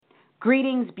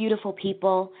Greetings, beautiful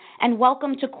people, and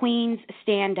welcome to Queen's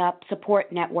Stand Up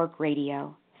Support Network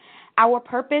Radio. Our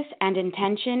purpose and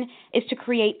intention is to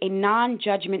create a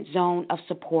non-judgment zone of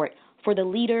support for the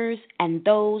leaders and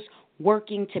those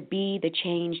working to be the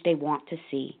change they want to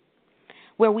see,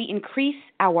 where we increase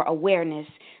our awareness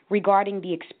regarding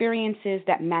the experiences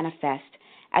that manifest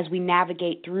as we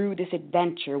navigate through this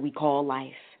adventure we call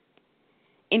life.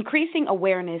 Increasing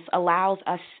awareness allows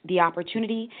us the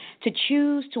opportunity to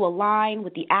choose to align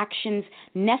with the actions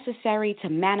necessary to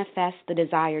manifest the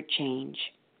desired change.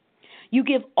 You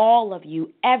give all of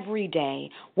you every day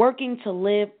working to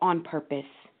live on purpose,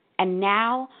 and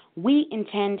now we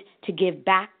intend to give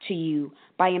back to you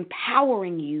by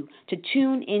empowering you to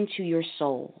tune into your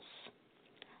souls.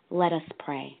 Let us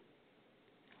pray.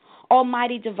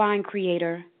 Almighty Divine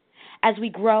Creator, as we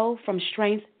grow from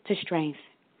strength to strength,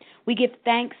 we give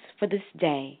thanks for this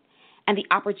day and the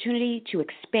opportunity to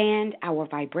expand our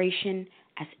vibration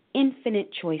as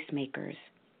infinite choice makers.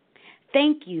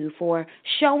 Thank you for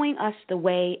showing us the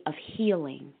way of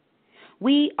healing.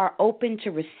 We are open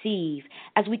to receive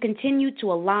as we continue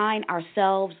to align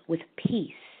ourselves with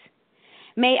peace.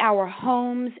 May our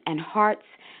homes and hearts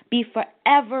be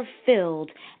forever filled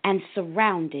and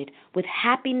surrounded with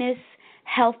happiness,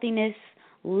 healthiness,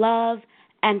 love,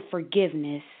 and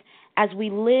forgiveness as we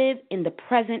live in the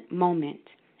present moment,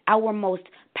 our most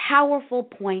powerful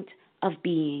point of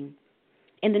being.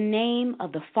 In the name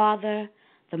of the Father,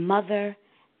 the Mother,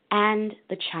 and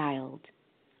the Child.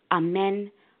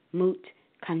 Amen, Mut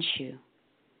Kanshu.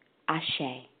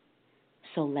 Ashe.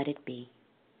 So let it be.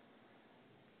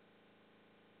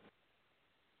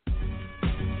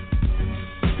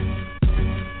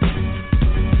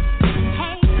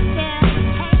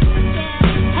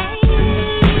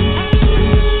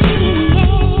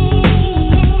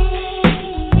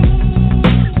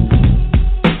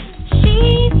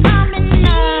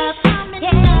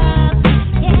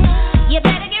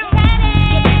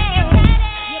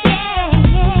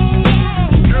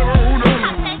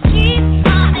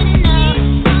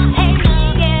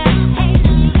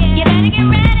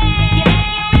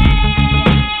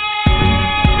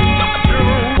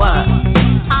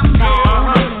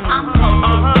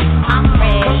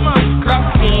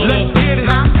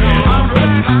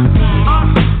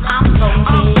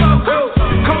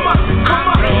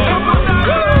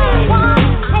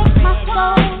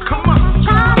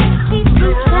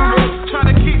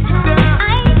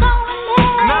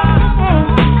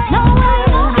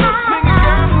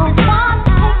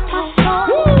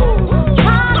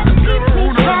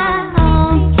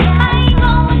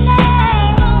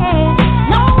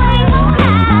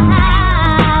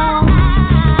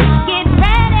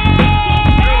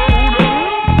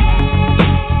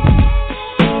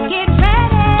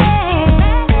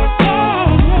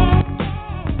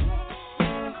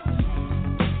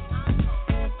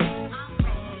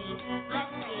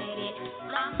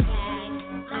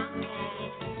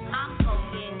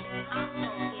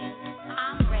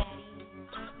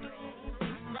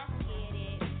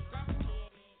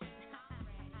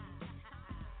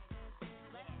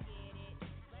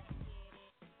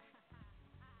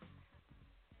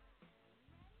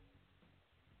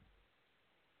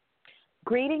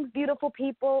 Greetings, beautiful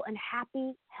people, and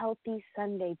happy, healthy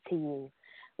Sunday to you.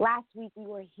 Last week, we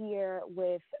were here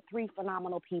with three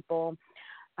phenomenal people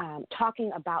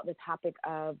talking about the topic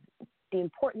of the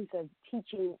importance of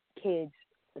teaching kids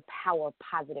the power of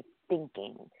positive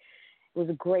thinking. It was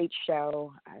a great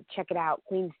show. Check it out,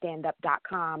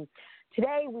 queenstandup.com.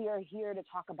 Today, we are here to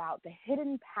talk about the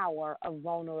hidden power of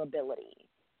vulnerability.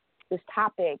 This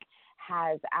topic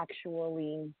has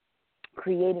actually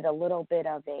created a little bit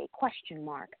of a question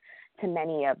mark to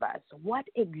many of us. What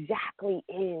exactly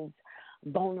is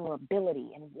vulnerability,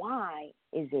 and why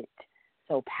is it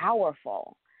so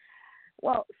powerful?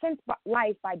 Well, since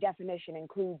life by definition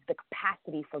includes the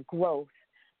capacity for growth,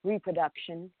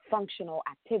 reproduction, functional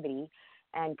activity,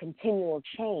 and continual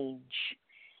change,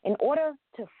 in order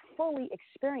to fully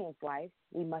experience life,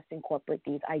 we must incorporate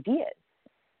these ideas,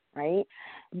 right?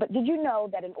 But did you know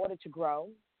that in order to grow,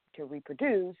 to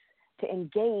reproduce, to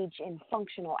engage in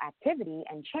functional activity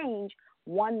and change,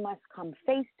 one must come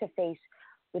face to face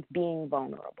with being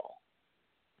vulnerable?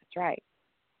 That's right.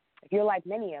 If you're like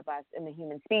many of us in the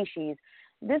human species,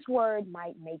 this word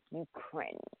might make you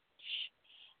cringe.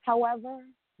 However,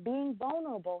 being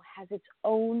vulnerable has its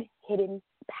own hidden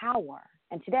power.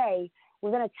 And today,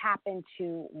 we're going to tap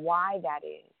into why that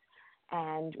is.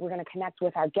 And we're going to connect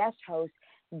with our guest host,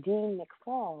 Dean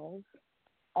Mcfalls,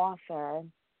 author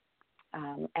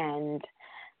and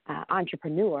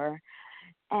entrepreneur,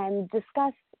 and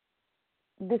discuss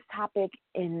this topic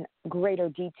in greater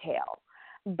detail,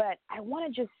 but I want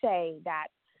to just say that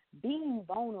being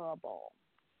vulnerable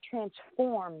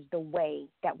transforms the way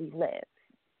that we live.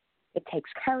 It takes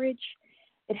courage.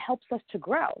 It helps us to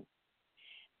grow.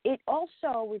 It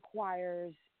also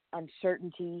requires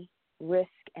uncertainty, risk,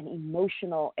 and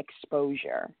emotional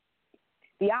exposure.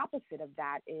 The opposite of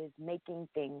that is making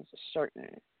things certain,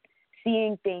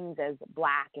 seeing things as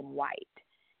black and white,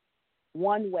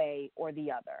 one way or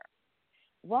the other.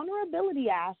 Vulnerability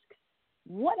asks,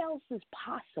 what else is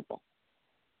possible?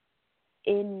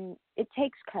 It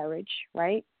takes courage,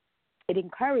 right? It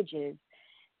encourages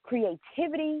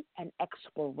creativity and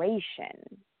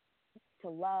exploration to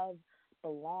love,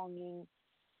 belonging,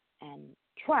 and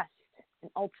trust, and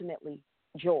ultimately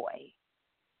joy.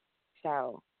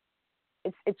 So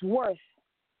it's worth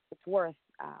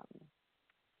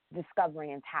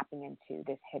discovering and tapping into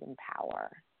this hidden power.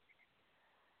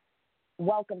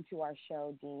 Welcome to our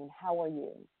show, Dean. How are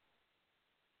you?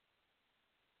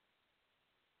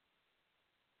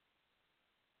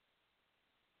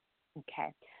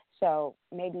 Okay, so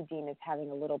maybe Dean is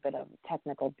having a little bit of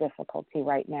technical difficulty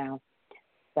right now.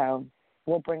 So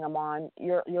we'll bring him on.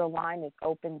 Your line is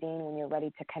open, Dean, when you're ready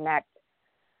to connect.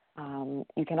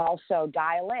 You can also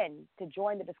dial in to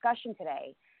join the discussion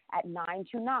today at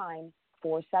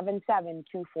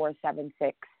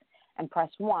 929-477-2476 and press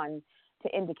 1 to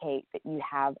indicate that you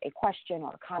have a question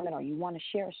or a comment or you want to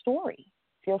share a story.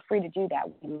 Feel free to do that.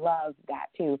 We love that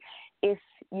too. If,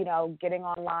 getting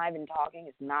on live and talking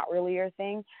is not really your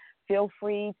thing, feel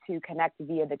free to connect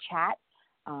via the chat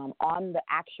on the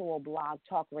actual blog,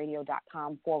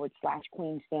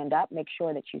 talkradio.com/Queen Stand Up. Make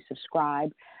sure that you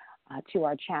subscribe to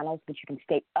our channels so that you can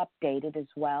stay updated as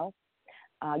well.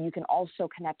 You can also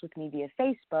connect with me via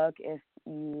Facebook if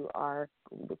you are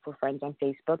for friends on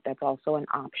Facebook. That's also an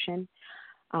option.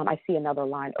 I see another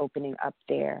line opening up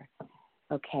there.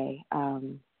 Okay.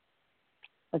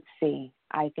 Let's see.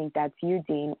 I think that's you,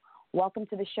 Dean. Welcome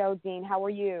to the show, Dean. How are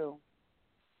you?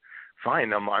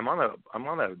 Fine. I'm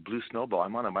on a blue snowball.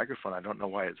 I'm on a microphone. I don't know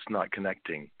why it's not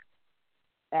connecting.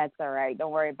 That's all right.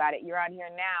 Don't worry about it. You're on here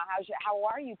now. How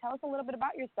are you? Tell us a little bit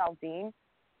about yourself, Dean.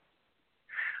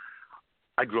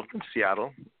 I grew up in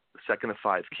Seattle, second of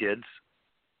 5 kids.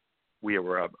 We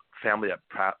were a family of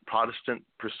Protestant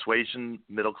persuasion,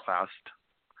 middle class.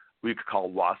 We could call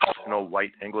WASPs,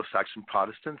 white Anglo-Saxon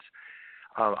Protestants.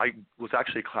 I was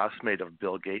actually a classmate of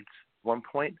Bill Gates at one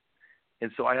point,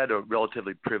 and so I had a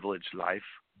relatively privileged life.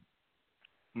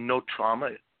 No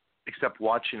trauma, except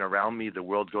watching around me the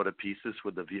world go to pieces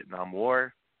with the Vietnam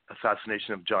War,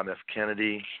 assassination of John F.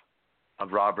 Kennedy, of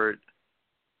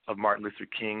Martin Luther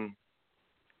King.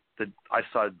 I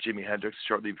saw Jimi Hendrix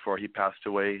shortly before he passed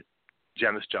away,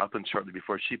 Janis Joplin shortly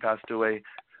before she passed away.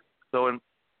 So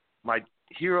my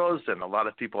heroes and a lot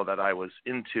of people that I was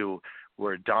into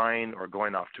were dying or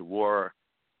going off to war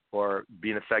or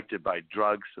being affected by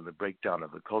drugs and the breakdown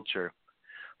of the culture.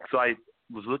 So I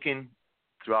was looking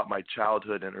throughout my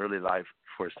childhood and early life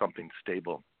for something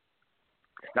stable.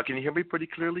 Now, can you hear me pretty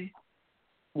clearly?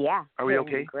 Yeah. Are we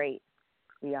okay? Great.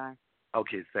 We are.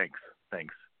 Okay, thanks.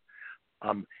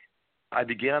 I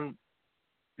began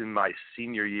in my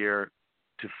senior year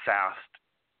to fast,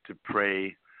 to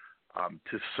pray,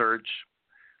 to search,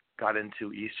 got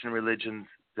into Eastern religions,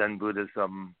 Zen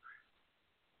Buddhism,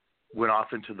 went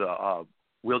off into the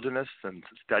wilderness and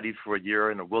studied for a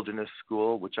year in a wilderness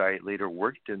school, which I later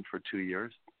worked in for 2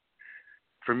 years.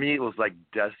 For me, it was like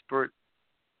desperate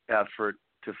effort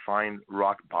to find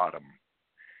rock bottom.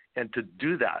 And to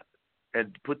do that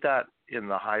and put that in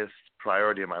the highest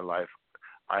priority of my life,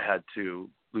 I had to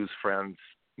lose friends,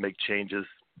 make changes,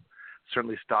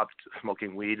 certainly stopped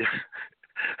smoking weed,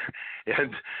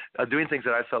 and doing things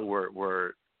that I felt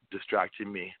were distracting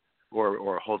me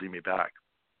or holding me back.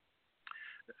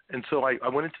 And so I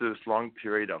went into this long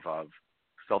period of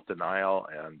self-denial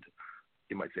and,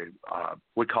 you might say,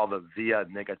 we call the via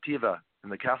negativa in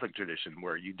the Catholic tradition,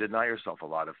 where you deny yourself a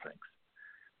lot of things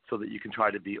so that you can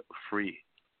try to be free.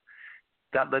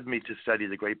 That led me to study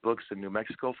the great books in New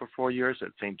Mexico for 4 years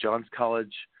at St. John's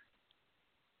College.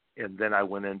 And then I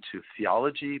went into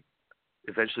theology,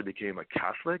 eventually became a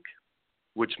Catholic,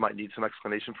 which might need some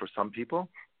explanation for some people.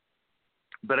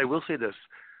 But I will say this,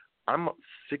 I'm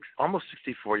almost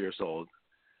 64 years old.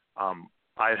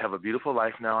 I have a beautiful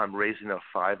life now. I'm raising a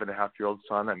 5.5-year-old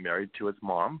son. I'm married to his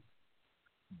mom.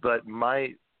 But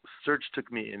my search took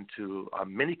me into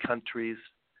many countries.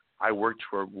 I worked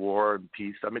for war and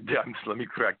peace. Let me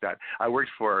correct that. I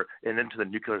worked for and into the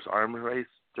nuclear arms race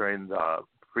during the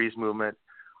freeze movement.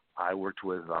 I worked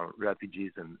with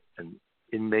refugees and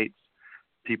inmates,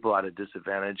 people at a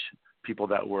disadvantage, people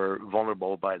that were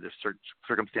vulnerable by their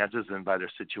circumstances and by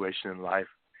their situation in life.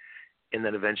 And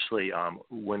then eventually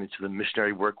went into the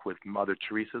missionary work with Mother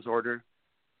Teresa's order.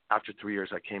 After 3 years,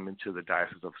 I came into the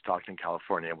Diocese of Stockton,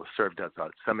 California, and was served as a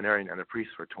seminarian and a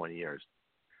priest for 20 years.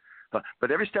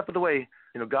 But every step of the way,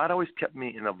 God always kept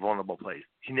me in a vulnerable place.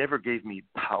 He never gave me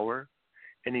power,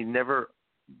 and He never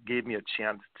gave me a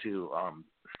chance to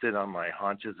sit on my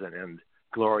haunches and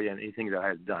glory in anything that I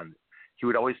had done. He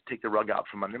would always take the rug out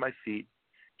from under my feet.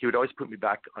 He would always put me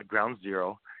back at ground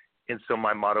zero. And so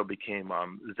my motto became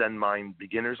Zen mind,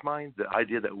 beginner's mind, the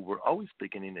idea that we're always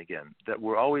beginning again, that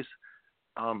we're always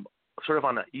sort of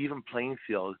on an even playing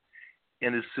field.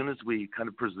 And as soon as we kind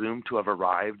of presume to have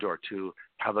arrived or to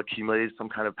have accumulated some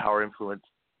kind of power influence,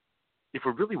 if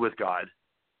we're really with God,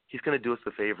 He's going to do us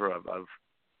the favor of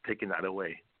taking that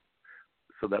away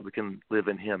so that we can live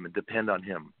in Him and depend on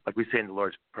Him. Like we say in the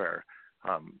Lord's Prayer,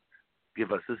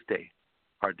 give us this day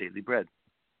our daily bread.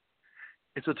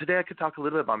 And so today I could talk a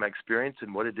little bit about my experience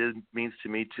and what it means to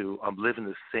me to live in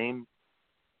the same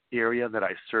area that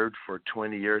I served for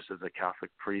 20 years as a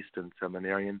Catholic priest and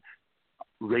seminarian,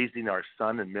 raising our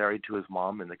son and married to his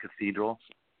mom in the cathedral,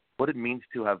 what it means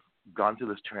to have gone through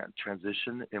this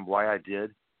transition and why I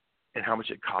did and how much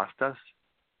it cost us,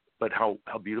 but how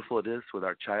beautiful it is with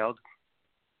our child,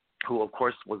 who of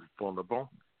course was vulnerable,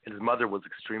 and his mother was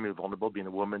extremely vulnerable, being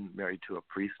a woman married to a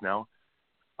priest now.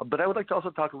 But I would like to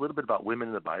also talk a little bit about women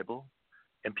in the Bible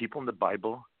and people in the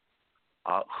Bible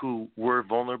who were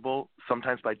vulnerable,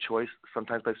 sometimes by choice,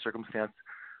 sometimes by circumstance,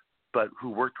 but who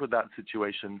worked with that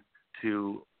situation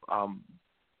to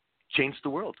change the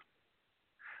world.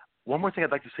 One more thing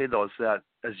I'd like to say, though, is that,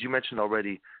 as you mentioned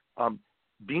already,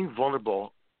 being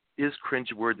vulnerable is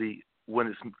cringeworthy when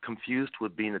it's confused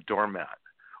with being a doormat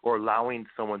or allowing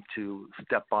someone to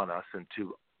step on us and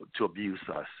to abuse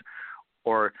us,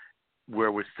 or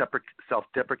where we're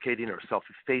self-deprecating or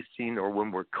self-effacing, or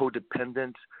when we're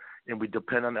codependent and we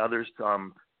depend on others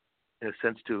in a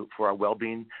sense for our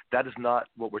well-being. That is not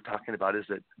what we're talking about, is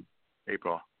it,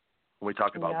 April, when we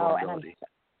talk about vulnerability?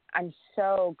 I'm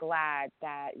so glad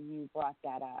that you brought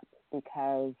that up,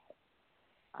 because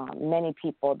many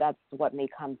people, that's what may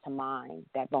come to mind,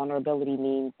 that vulnerability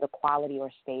means the quality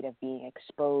or state of being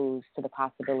exposed to the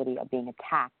possibility of being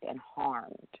attacked and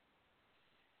harmed.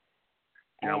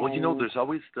 Yeah, well, there's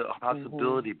always the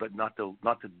possibility, but not the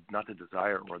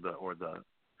desire or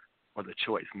the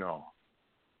choice. No.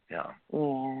 Yeah.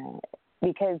 Yeah,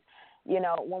 because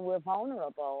when we're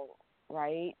vulnerable,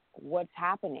 right? What's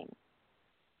happening?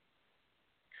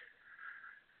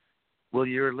 Well,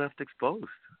 you're left exposed.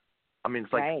 I mean,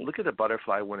 it's like, right. Look at a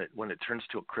butterfly when it turns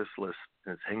to a chrysalis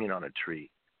and it's hanging on a tree.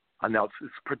 And now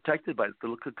it's protected by its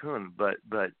little cocoon, but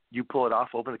you pull it off,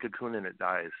 open the cocoon, and it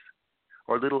dies.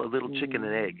 Or a little chicken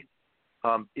and egg.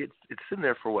 It's in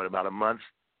there for about a month.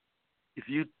 If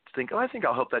you think, I think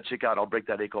I'll help that chick out, I'll break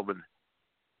that egg open,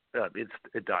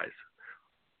 it dies,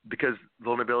 because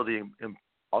vulnerability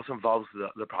also involves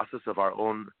the process of our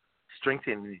own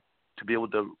strengthening to be able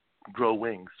to grow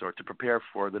wings or to prepare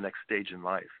for the next stage in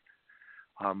life.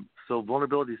 So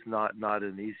vulnerability is not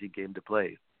an easy game to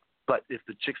play. But if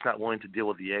the chick's not willing to deal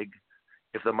with the egg,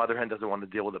 if the mother hen doesn't want to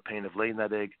deal with the pain of laying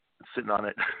that egg, sitting on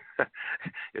it,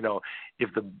 if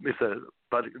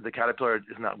the caterpillar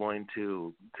is not willing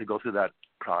to go through that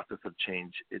process of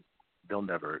change, they'll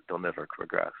never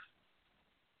progress.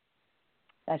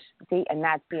 That's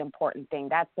the important thing.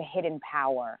 That's the hidden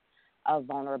power of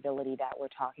vulnerability that we're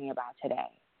talking about today.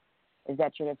 Is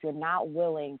that if you're not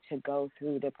willing to go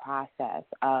through the process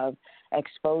of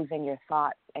exposing your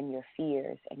thoughts and your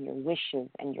fears and your wishes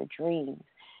and your dreams,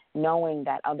 knowing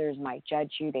that others might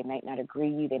judge you, they might not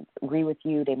agree with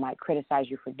you, they might criticize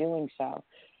you for doing so,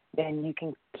 then you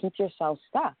can keep yourself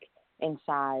stuck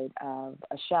inside of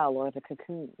a shell or the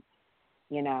cocoon.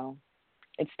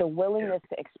 It's the willingness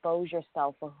to expose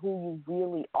yourself for who you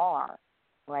really are,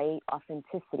 right?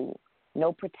 Authenticity,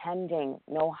 no pretending,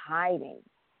 no hiding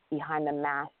behind the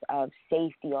mask of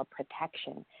safety or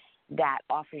protection that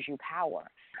offers you power.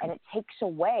 And it takes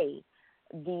away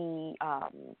the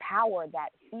power that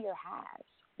fear has.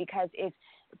 Because if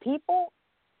people,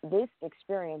 this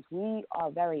experience, we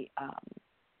are very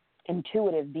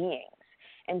intuitive beings.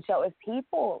 And so if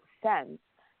people sense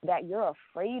that you're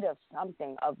afraid of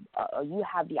something, or you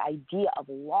have the idea of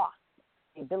loss,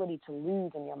 the ability to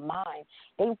lose in your mind,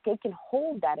 they can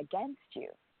hold that against you,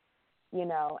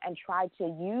 and try to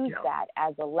use that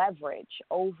as a leverage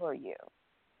over you.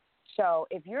 So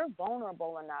if you're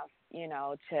vulnerable enough,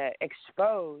 to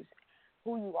expose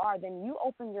who you are, then you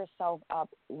open yourself up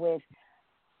with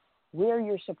where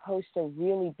you're supposed to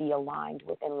really be aligned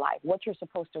with in life, what you're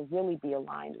supposed to really be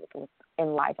aligned with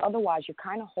in life. Otherwise, you're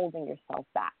kind of holding yourself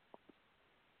back.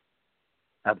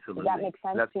 Absolutely. Does that make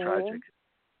sense That's to tragic. you?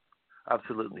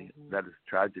 Absolutely. Mm-hmm. That is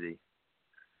tragedy.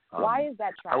 Why is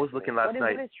that tragic? I was looking last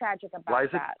night. What is tragic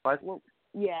about that?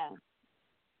 Yeah.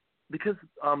 Because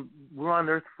we're on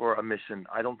Earth for a mission.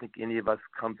 I don't think any of us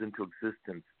comes into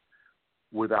existence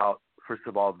without, first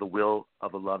of all, the will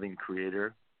of a loving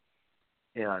Creator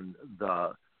and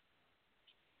the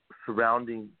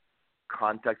surrounding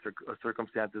context or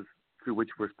circumstances through which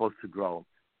we're supposed to grow.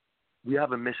 We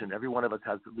have a mission. Every one of us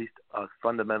has at least a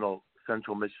fundamental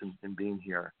central mission in being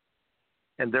here.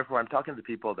 And therefore, I'm talking to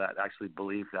people that actually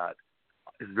believe that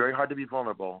it's very hard to be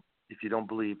vulnerable if you don't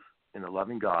believe in a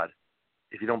loving God,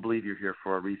 if you don't believe you're here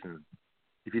for a reason.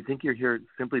 If you think you're here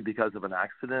simply because of an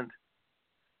accident,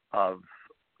 of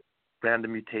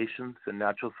random mutations and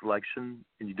natural selection,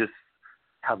 and you just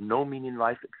have no meaning in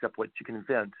life except what you can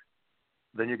invent,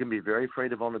 then you're going to be very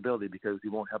afraid of vulnerability because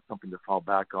you won't have something to fall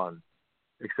back on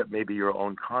except maybe your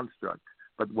own construct.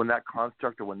 But when that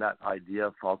construct or when that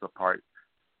idea falls apart,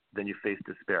 then you face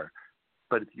despair.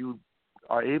 But if you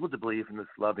are able to believe in this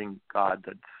loving God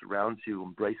that surrounds you,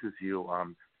 embraces you,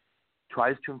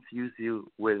 tries to infuse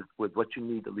you with what you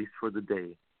need, at least for the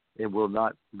day, and will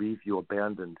not leave you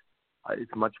abandoned,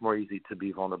 it's much more easy to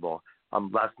be vulnerable.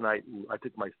 Last night, I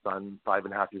took my son,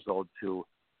 5.5 years old, to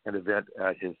an event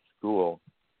at his school,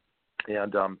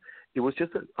 and it was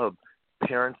just a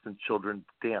parents and children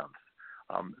dance.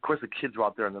 Of course, the kids were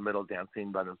out there in the middle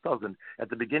dancing by themselves, and at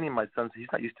the beginning, my son, he's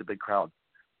not used to big crowds.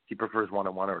 He prefers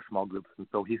one-on-one or small groups, and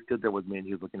so he stood there with me, and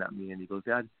he was looking at me, and he goes,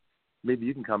 "Dad, maybe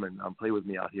you can come and play with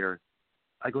me out here."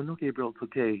 I go, "No, Gabriel, it's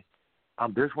okay.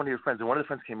 There's one of your friends." And one of the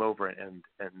friends came over and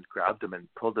grabbed him and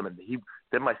pulled him, and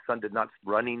then my son did not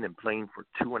running and playing for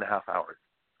 2.5 hours.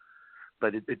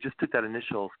 But it just took that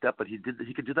initial step. But he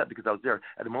could do that because I was there.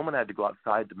 At the moment, I had to go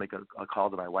outside to make a call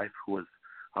to my wife, who was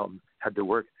had to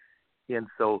work, and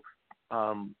so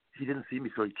he didn't see me.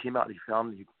 So he came out and he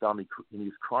found me, and he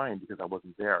was crying because I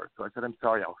wasn't there. So I said, "I'm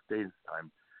sorry, I'll stay this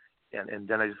time." And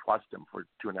then I just watched him for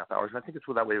 2.5 hours. And I think it's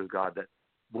that way with God, that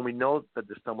when we know that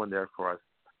there's someone there for us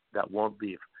that won't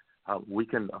leave, we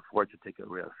can afford to take a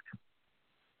risk.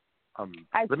 Let me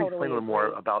explain a little more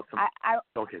about some.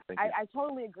 Okay, thank you. I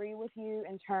totally agree with you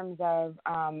in terms of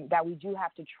that we do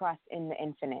have to trust in the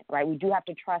infinite, right? We do have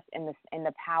to trust in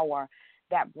the power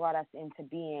that brought us into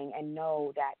being, and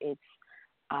know that it's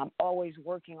always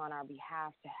working on our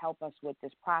behalf to help us with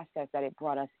this process that it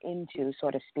brought us into,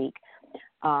 so to speak.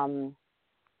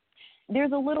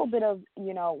 There's a little bit of,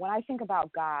 when I think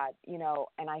about God,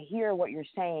 and I hear what you're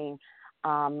saying,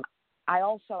 I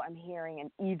also am hearing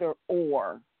an either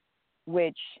or,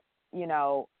 which,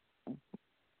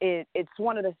 it's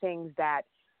one of the things that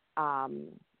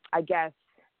I guess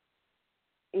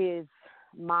is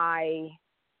my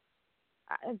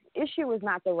issue is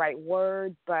not the right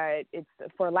word, but it's,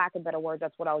 for lack of better words,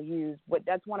 that's what I'll use. But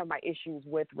that's one of my issues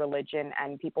with religion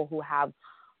and people who have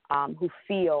who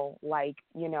feel like,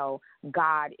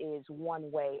 God is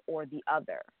one way or the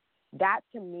other. That,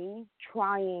 to me,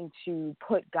 trying to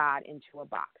put God into a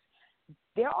box.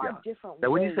 There are different now,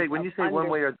 ways. When you say one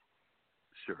way or,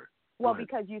 sure. Well,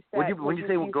 because you said when you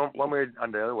say go one way or the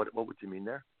other, what would you mean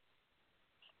there?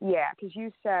 Yeah, because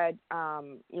you said,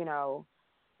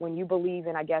 when you believe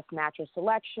in, I guess, natural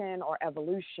selection or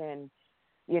evolution,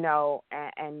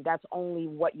 and that's only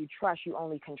what you trust. You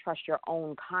only can trust your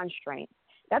own constraints.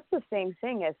 That's the same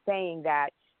thing as saying that,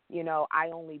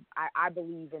 I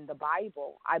believe in the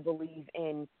Bible. I believe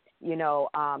in,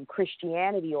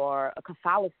 Christianity or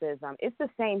Catholicism. It's the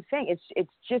same thing.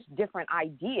 It's just different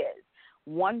ideas.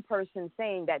 One person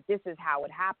saying that this is how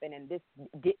it happened and this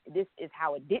is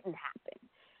how it didn't happen.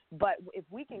 But if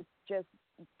we can just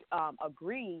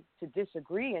agree to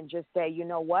disagree and just say, you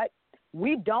know what,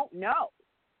 we don't know,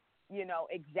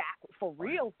 exactly, for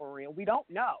real, we don't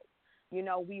know.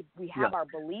 We have our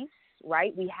beliefs,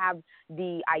 right? We have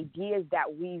the ideas that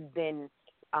we've been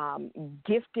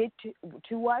gifted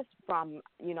to us from,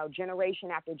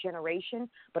 generation after generation.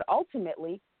 But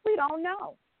ultimately, we don't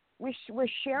know. We're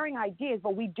sharing ideas,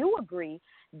 but we do agree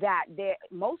that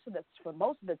most of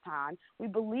the time, we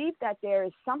believe that there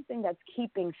is something that's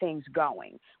keeping things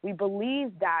going. We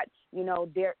believe that,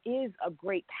 there is a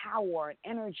great power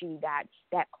and energy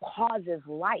that causes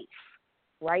life,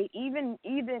 right? Even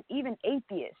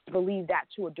atheists believe that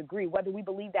to a degree, whether we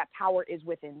believe that power is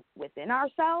within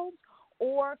ourselves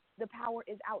or the power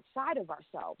is outside of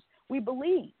ourselves. We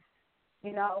believe,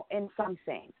 in some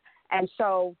things. And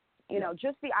so,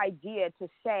 just the idea to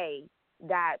say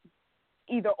that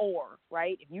either or,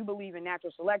 right? If you believe in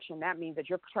natural selection, that means that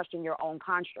you're trusting your own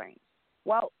constraints.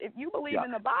 Well, if you believe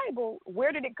in the Bible,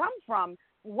 where did it come from?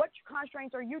 What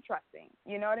constraints are you trusting?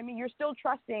 You know what I mean? You're still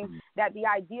trusting that the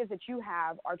ideas that you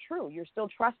have are true. You're still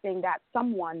trusting that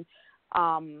someone,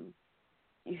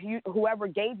 whoever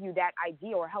gave you that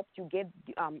idea or helped you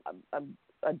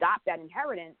adopt that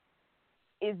inheritance,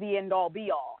 is the end all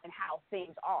be all and how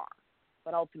things are.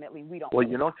 But ultimately, we don't. Well,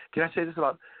 you know, can I say this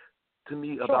about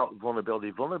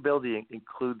vulnerability? Vulnerability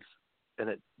includes and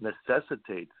it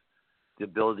necessitates the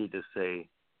ability to say,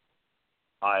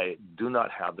 I do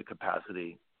not have the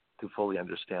capacity to fully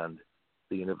understand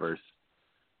the universe,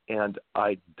 and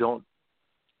I don't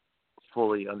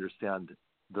fully understand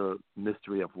the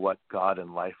mystery of what God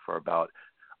and life are about.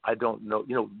 I don't know.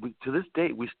 You know, to this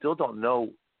day, we still don't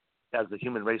know, as a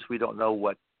human race, we don't know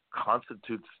what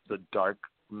constitutes the dark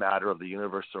matter of the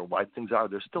universe or why things are.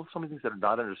 There's still so many things that are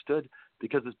not understood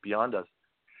because it's beyond us.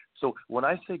 So when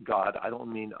I say God, I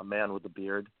don't mean a man with a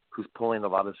beard who's pulling a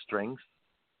lot of strings,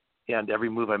 and every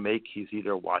move I make, he's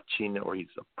either watching or he's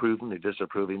approving or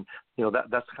disapproving. You know,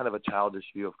 that's kind of a childish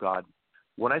view of God.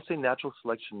 When I say natural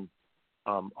selection,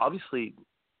 obviously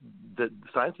the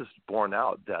science has borne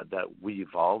out that we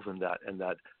evolve and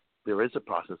that there is a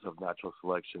process of natural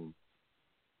selection.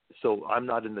 So I'm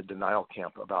not in the denial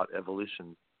camp about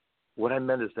evolution. What I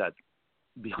meant is that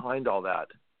behind all that,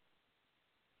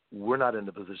 we're not in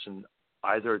the position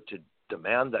either to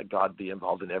demand that God be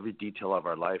involved in every detail of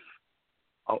our life,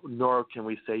 nor can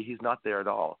we say he's not there at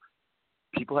all.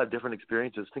 People have different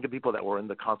experiences. Think of people that were in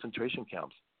the concentration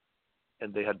camps,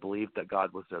 and they had believed that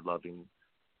God was their loving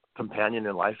companion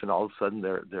in life, and all of a sudden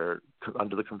they're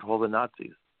under the control of the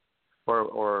Nazis.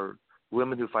 Or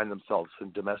women who find themselves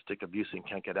in domestic abuse and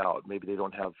can't get out. Maybe they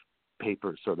don't have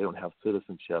papers or they don't have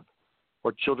citizenship.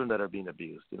 Or children that are being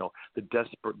abused. You know, the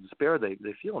despair they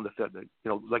feel in the fact that, you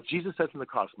know, like Jesus said from the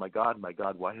cross, my God,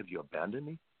 why have you abandoned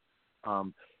me?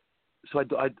 So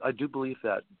I do believe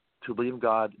that to believe in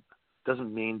God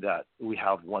doesn't mean that we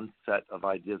have one set of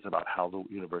ideas about how the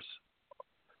universe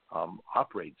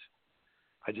operates.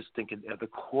 I just think at the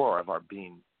core of our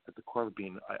being,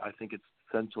 I think it's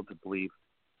essential to believe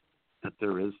that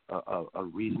there is a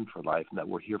reason for life and that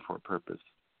we're here for a purpose.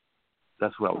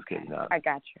 That's what I was getting at. I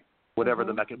got you. Whatever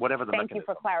the Thank mechanism. you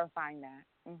for clarifying that.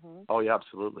 Oh yeah,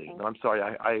 absolutely. No, I'm sorry.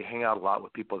 I hang out a lot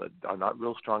with people that are not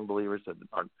real strong believers.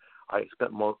 I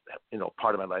spent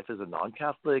part of my life as a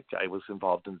non-Catholic. I was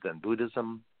involved in Zen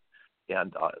Buddhism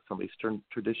and some Eastern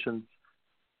traditions.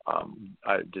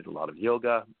 I did a lot of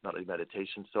yoga, not only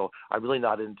meditation. So I'm really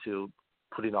not into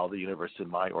putting all the universe in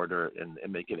my order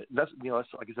and making it. That's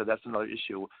like I said, that's another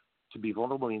issue. To be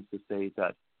vulnerable means to say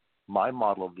that my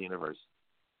model of the universe,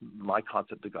 my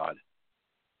concept of God,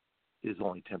 is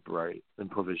only temporary and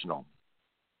provisional.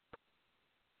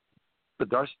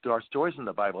 But there are stories in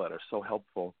the Bible that are so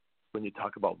helpful when you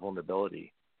talk about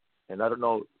vulnerability. And I don't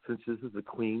know, since this is a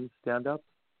Queen stand-up,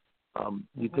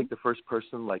 you take the first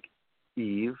person like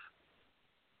Eve,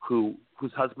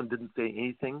 whose husband didn't say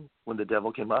anything when the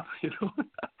devil came up,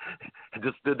 and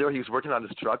just stood there. He was working on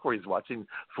his truck or he's watching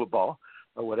football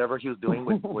or whatever he was doing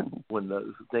when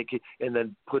the snake came, and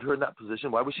then put her in that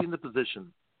position. Why was she in the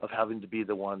position of having to be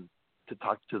the one to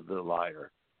talk to the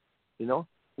liar?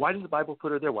 Why does the Bible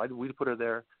put her there? Why do we put her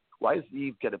there? Why does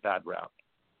Eve get a bad rap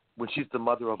when she's the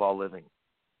mother of all living?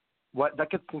 That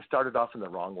gets things started off in the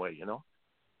wrong way,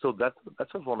 So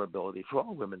that's a vulnerability for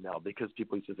all women now, because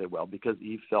people used to say, well, because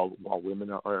Eve fell, all women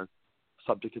are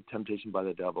subject to temptation by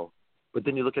the devil. But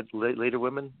then you look at later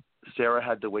women. Sarah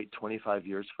had to wait 25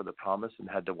 years for the promise and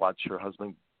had to watch her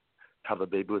husband have a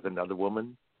baby with another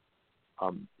woman.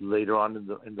 Later on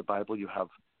in the Bible, you have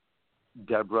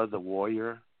Deborah, the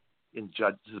warrior, in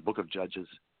the book of Judges.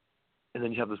 And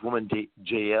then you have this woman,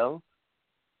 Jael,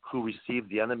 who received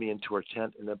the enemy into her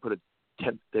tent and then put a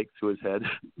tent stake through his head.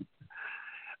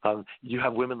 You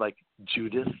have women like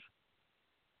Judith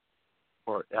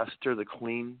or Esther, the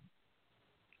queen,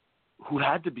 who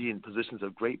had to be in positions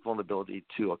of great vulnerability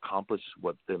to accomplish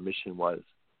what their mission was.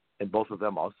 And both of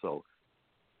them also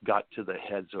got to the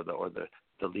heads or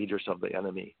the leaders of the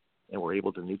enemy and were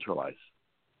able to neutralize.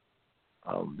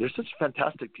 There's such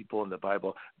fantastic people in the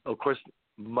Bible. Of course,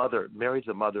 Mary's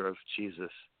the mother of Jesus.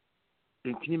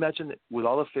 And can you imagine, with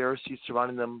all the Pharisees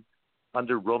surrounding them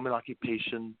under Roman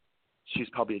occupation, she's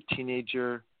probably a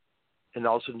teenager, and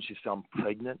all of a sudden she's found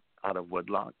pregnant out of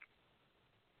wedlock.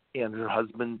 And her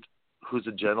husband, who's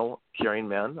a gentle, caring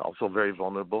man, also very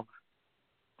vulnerable,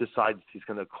 decides he's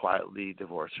going to quietly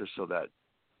divorce her so that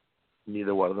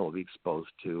neither one of them will be exposed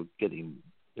to getting,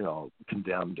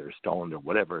 condemned or stoned or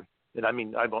whatever. And I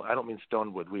don't mean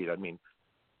stoned with weed. I mean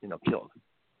killed.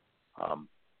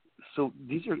 So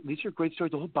these are great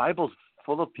stories. The whole Bible's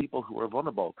full of people who are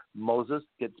vulnerable. Moses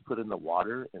gets put in the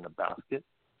water in a basket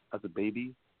as a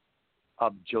baby.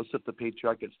 Joseph the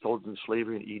patriarch gets sold into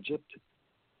slavery in Egypt.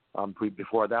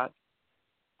 Before that,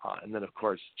 and then of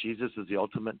course Jesus is the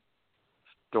ultimate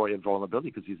story of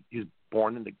vulnerability because he's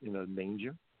born in a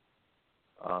manger.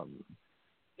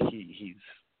 He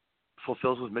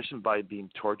fulfills his mission by being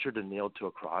tortured and nailed to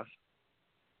a cross.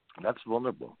 That's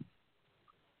vulnerable.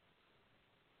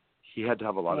 He had to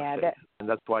have a lot of faith, and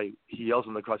that's why he yells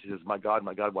on the cross. He says, my God,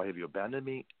 why have you abandoned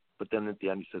me?" But then at the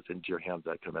end, he says, "Into your hands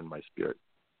I commend my spirit."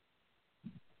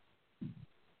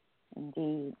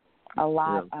 Indeed. A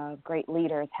lot of great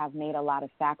leaders have made a lot of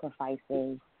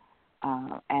sacrifices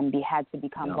and had to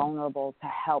become vulnerable to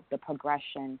help the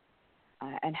progression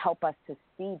and help us to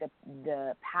see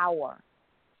the power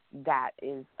that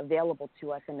is available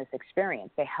to us in this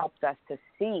experience. They helped us to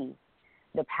see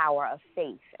the power of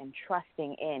faith and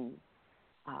trusting in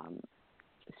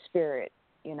spirit,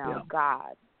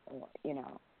 God,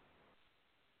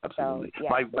 Absolutely. So,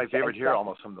 my favorite hero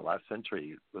almost from the last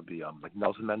century would be like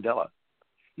Nelson Mandela.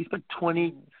 He spent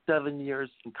 27 years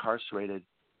incarcerated.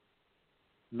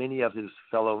 Many of his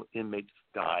fellow inmates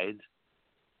died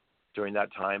during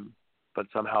that time, but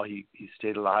somehow he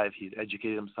stayed alive. He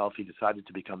educated himself. He decided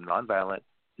to become nonviolent.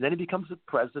 And then he becomes the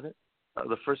president,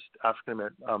 the first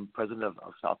African-American president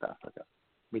of South Africa. I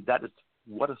mean,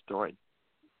 what a story.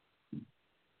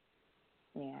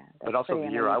 Yeah. But also the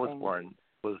year I was born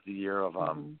was the year of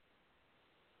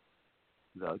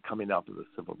the coming out of the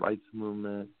civil rights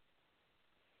movement.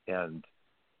 And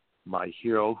my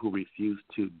hero who refused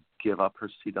to give up her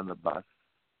seat on the bus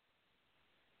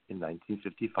in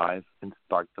 1955 and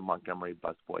sparked the Montgomery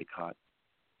bus boycott.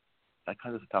 That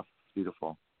kind of stuff is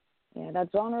beautiful. Yeah,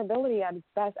 that's vulnerability at its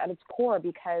best, at its core,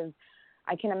 because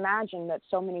I can imagine that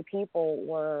so many people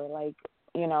were like,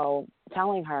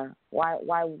 telling her why,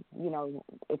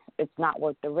 it's not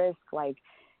worth the risk.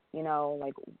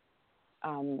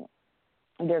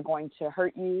 They're going to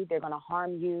hurt you. They're going to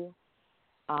harm you.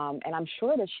 And I'm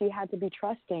sure that she had to be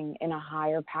trusting in a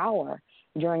higher power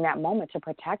during that moment to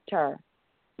protect her,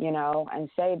 and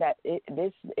say that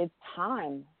it's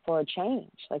time for a change.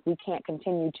 Like, we can't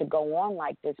continue to go on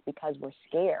like this because we're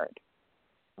scared,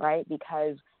 right?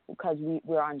 Because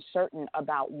we're uncertain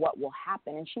about what will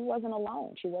happen. And she wasn't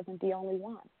alone. She wasn't the only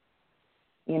one,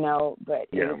 but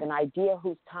it was an idea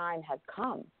whose time has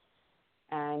come.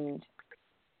 And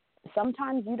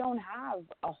sometimes you don't have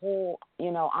a whole,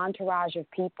 entourage of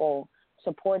people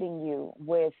supporting you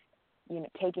with,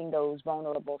 taking those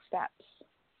vulnerable steps.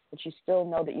 But you still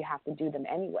know that you have to do them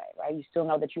anyway, right? You still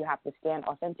know that you have to stand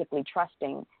authentically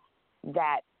trusting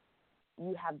that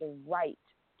you have the right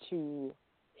to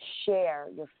share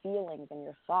your feelings and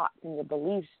your thoughts and your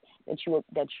beliefs that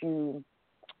you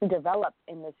develop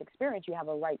in this experience. You have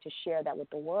a right to share that with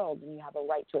the world, and you have a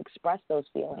right to express those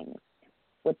feelings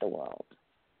with the world.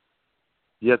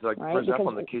 Yes, like right? For example,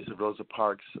 in the case of Rosa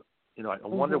Parks, I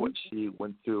wonder what she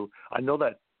went through. I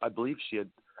believe she had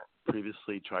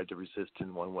previously tried to resist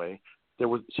in one way. She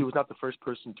was not the first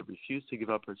person to refuse to give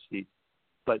up her seat,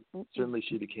 but certainly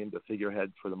she became the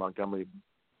figurehead for the Montgomery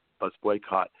bus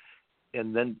boycott.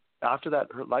 And then after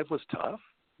that, her life was tough.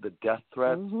 The death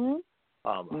threats.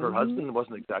 Her husband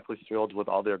wasn't exactly thrilled with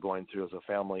all they're going through as a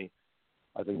family.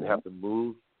 I think they have to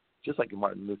move, just like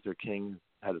Martin Luther King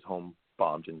had his home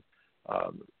bombed and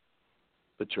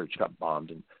the church got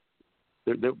bombed. And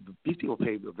these people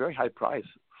paid a very high price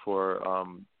for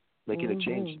making a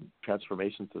change,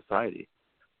 transformation in society.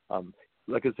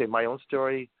 Like I say, my own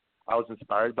story, I was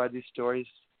inspired by these stories,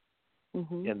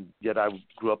 and yet I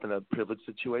grew up in a privileged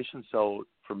situation. So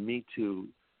for me to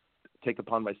take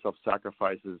upon myself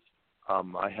sacrifices,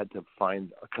 I had to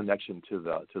find a connection to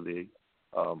the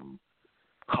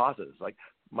causes. Like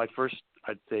my first,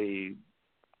 I'd say,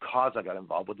 cause I got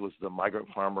involved with was the migrant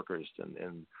farm workers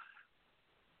and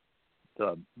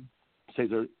the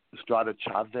Cesar Estrada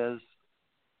Chavez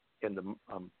and the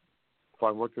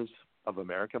farm workers of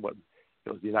America. But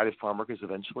it was the United Farm Workers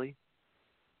eventually.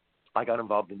 I got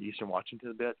involved in Eastern Washington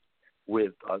a bit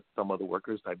with some of the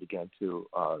workers. I began to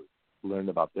learn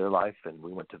about their life, and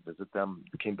we went to visit them.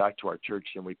 We came back to our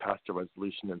church, and we passed a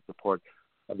resolution in support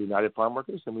of the United Farm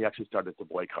Workers, and we actually started to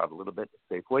boycott a little bit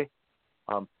safely.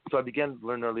 So I began to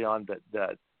learn early on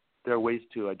that there are ways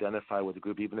to identify with a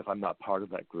group, even if I'm not part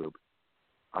of that group.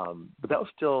 But that was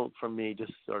still, for me,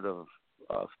 just sort of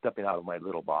stepping out of my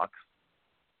little box.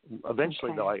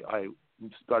 Eventually, though, I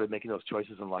started making those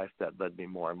choices in life that led me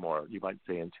more and more, you might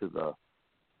say, into the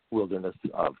wilderness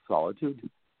of solitude.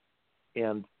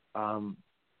 And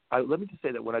let me just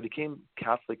say that when I became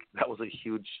Catholic, that was a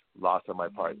huge loss on my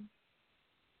part.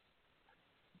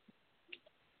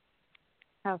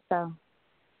 How so?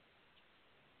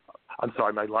 I'm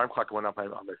sorry, my alarm clock went off on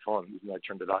my phone. Even though I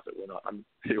turned it off, it went on.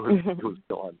 It was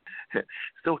still on.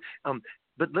 So,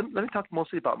 but let me talk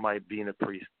mostly about my being a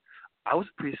priest. I was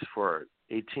a priest for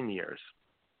 18 years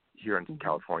here in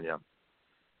California,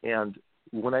 and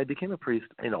when I became a priest,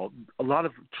 a lot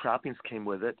of trappings came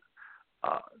with it.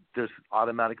 There's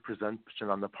automatic presumption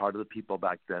on the part of the people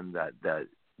back then that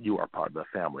you are part of the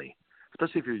family,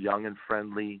 especially if you're young and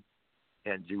friendly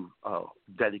and you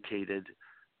dedicated.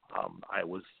 I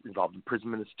was involved in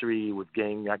prison ministry with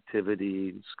gang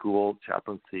activity, school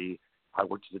chaplaincy. I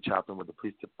worked as a chaplain with the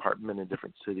police department in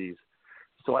different cities.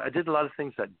 So I did a lot of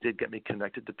things that did get me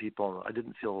connected to people. I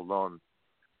didn't feel alone.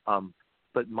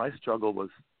 But my struggle was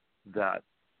that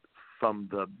from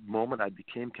the moment I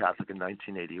became Catholic in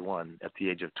 1981 at the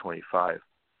age of 25,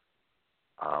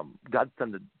 God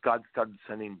started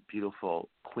sending beautiful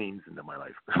queens into my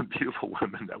life, beautiful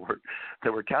women that were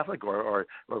Catholic or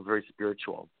very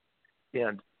spiritual.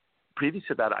 And previous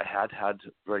to that, I had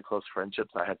very close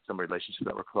friendships. I had some relationships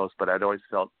that were close, but I'd always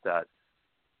felt that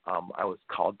I was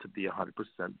called to be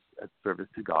 100% at service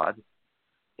to God.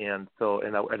 And so,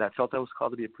 and I felt I was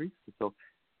called to be a priest. And so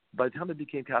by the time I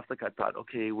became Catholic, I thought,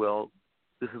 okay, well,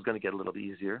 this is going to get a little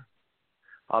easier.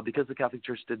 Because the Catholic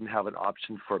Church didn't have an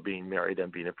option for being married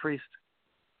and being a priest.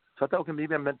 So I thought, okay,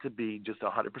 maybe I'm meant to be just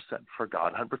 100% for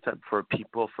God, 100% for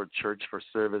people, for church, for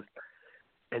service.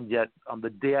 And yet, the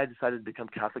day I decided to become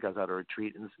Catholic, I was at a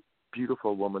retreat, and this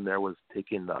beautiful woman there was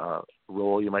taking the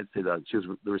role, you might say, she was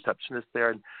the receptionist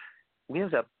there. And we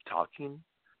ended up talking,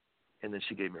 and then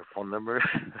she gave me her phone number.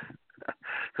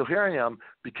 So here I am,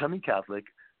 becoming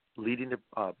Catholic, leading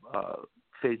a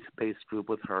faith-based group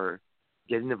with her,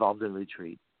 getting involved in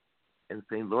retreat, and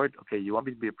saying, Lord, okay, you want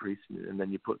me to be a priest, and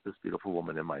then you put this beautiful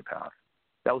woman in my path.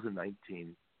 That was in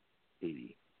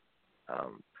 1980.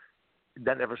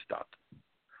 That never stopped.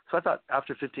 So I thought,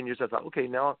 after 15 years, I thought, okay,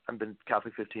 now I've been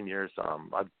Catholic 15 years.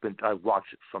 I've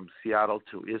walked from Seattle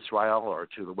to Israel or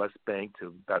to the West Bank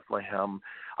to Bethlehem.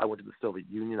 I went to the Soviet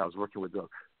Union. I was working with the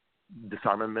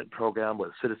disarmament program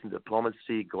with citizen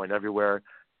diplomacy, going everywhere.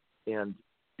 And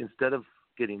instead of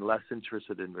getting less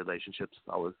interested in relationships,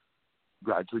 I was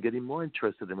gradually getting more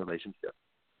interested in relationships.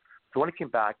 So when I came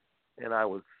back and I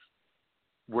was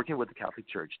working with the Catholic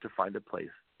Church to find a place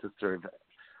to serve,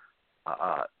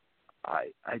 I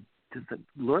just said,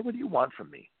 Lord, what do you want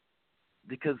from me?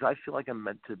 Because I feel like I'm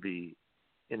meant to be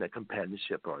in a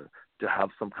companionship or to have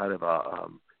some kind of a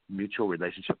mutual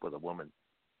relationship with a woman.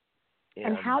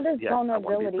 And how does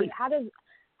vulnerability,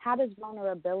 how is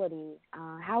vulnerability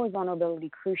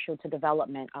crucial to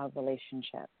development of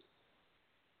relationships?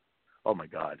 Oh, my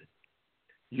God.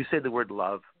 You say the word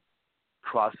love,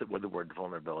 cross it with the word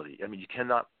vulnerability. I mean, you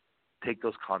cannot take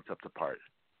those concepts apart.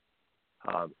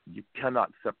 You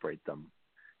cannot separate them.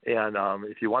 And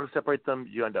if you want to separate them,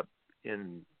 you end up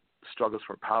in struggles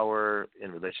for power,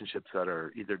 in relationships that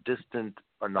are either distant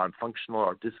or non-functional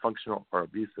or dysfunctional or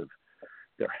abusive.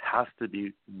 There has to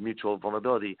be mutual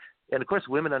vulnerability. And, of course,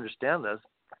 women understand this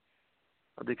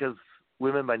because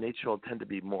women by nature will tend to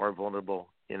be more vulnerable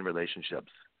in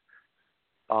relationships.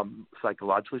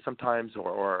 Psychologically sometimes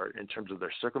or in terms of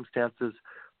their circumstances,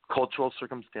 cultural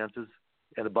circumstances,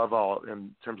 and above all,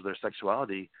 in terms of their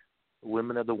sexuality,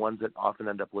 women are the ones that often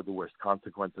end up with the worst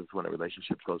consequences when a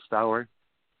relationship goes sour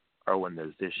or when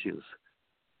there's issues.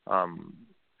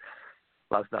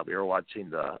 Last night we were watching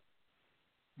the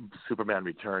Superman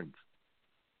Returns,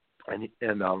 and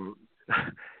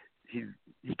he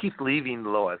keeps leaving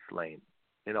Lois Lane,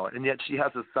 and yet she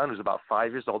has a son who's about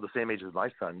 5 years old, the same age as my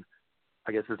son.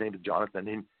 I guess his name is Jonathan,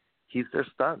 and he's their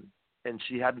son. And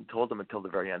she hadn't told him until the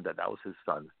very end that was his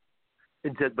son.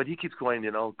 But he keeps going,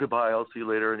 goodbye, I'll see you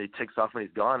later, and he takes off and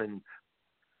he's gone. And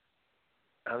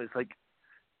I was like,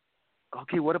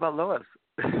 okay, what about Lois?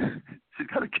 She's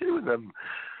got a kid with him.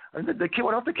 And the kid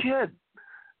went off the kid.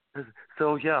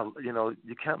 So, yeah,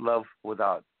 you can't love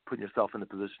without putting yourself in a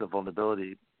position of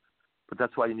vulnerability. But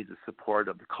that's why you need the support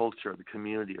of the culture, the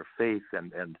community, or faith,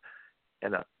 and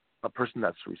a person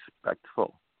that's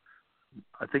respectful.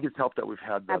 I think it's helped that we've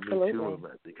had the Me Too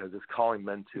movement because it's calling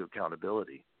men to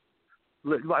accountability.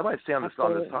 I might say on the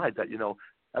side that,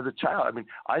 as a child, I mean,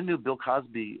 I knew Bill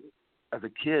Cosby as a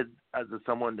kid as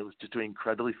someone that was just doing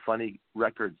incredibly funny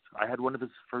records. I had one of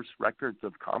his first records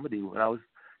of comedy when I was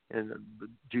in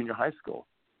junior high school.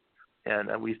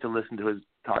 And we used to listen to his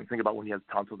talk, think about when he had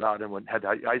tonsils out and had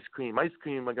ice cream, I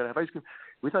got to have ice cream.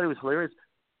 We thought it was hilarious.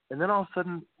 And then all of a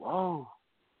sudden, whoa.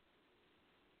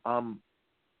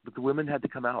 But the women had to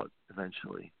come out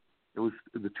eventually.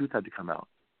 The truth had to come out.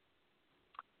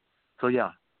 So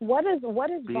yeah. What does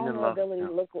vulnerability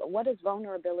love, What does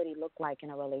vulnerability look like in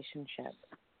a relationship?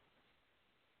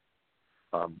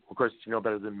 Of course, you know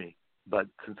better than me, but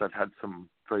since I've had some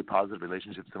very positive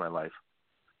relationships in my life,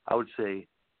 I would say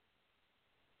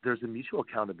there's a mutual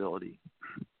accountability,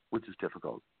 which is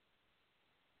difficult.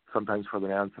 Sometimes for the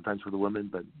man, sometimes for the women,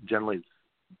 but generally it's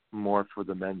more for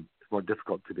the men. It's more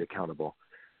difficult to be accountable.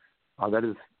 That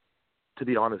is to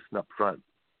be honest and upfront,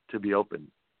 to be open,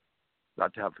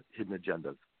 not to have hidden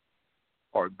agendas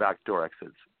or backdoor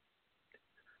exits.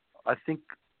 I think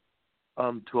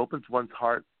to open one's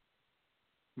heart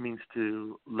means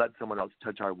to let someone else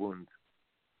touch our wounds.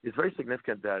 It's very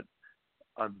significant that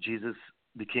Jesus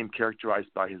became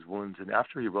characterized by his wounds, and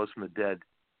after he rose from the dead,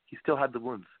 he still had the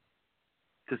wounds.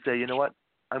 To say, you know what,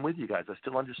 I'm with you guys. I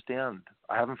still understand.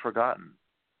 I haven't forgotten.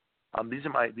 These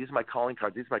are my calling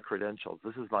cards. These are my credentials.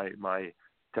 This is my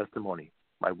testimony,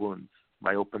 my wounds,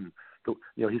 my open.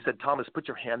 He said, Thomas, put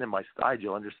your hand in my side.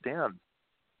 You'll understand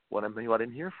what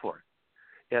I'm here for.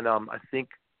 And I think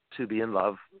to be in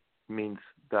love means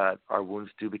that our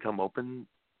wounds do become open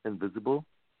and visible,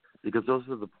 because those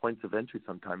are the points of entry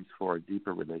sometimes for a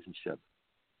deeper relationship.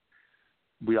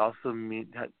 We also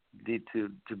need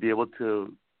to be able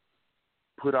to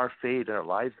put our fate and our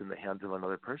lives in the hands of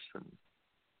another person,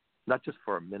 not just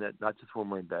for a minute, not just when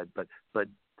we're in bed, but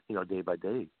day by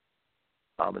day.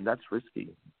 And that's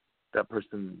risky. That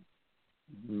person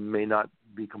may not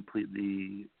be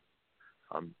completely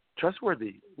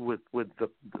trustworthy with the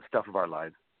stuff of our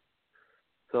lives.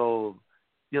 So,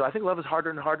 I think love is harder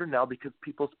and harder now because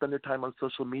people spend their time on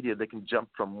social media. They can jump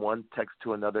from one text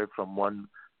to another, from one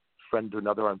friend to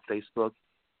another on Facebook.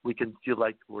 We can feel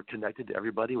like we're connected to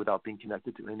everybody without being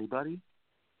connected to anybody.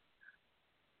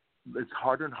 It's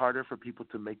harder and harder for people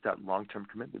to make that long-term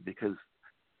commitment, because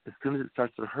as soon as it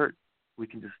starts to hurt, we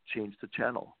can just change the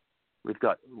channel. We've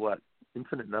got,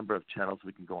 infinite number of channels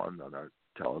we can go on our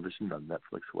television, on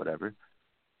Netflix, whatever.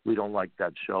 We don't like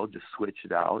that show, just switch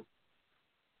it out.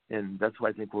 And that's why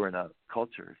I think we're in a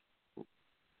culture.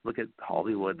 Look at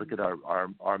Hollywood, look at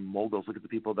our moguls, look at the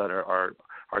people that are our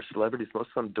celebrities. Most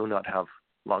of them do not have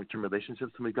long-term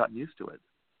relationships, and we've gotten used to it.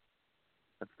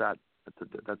 I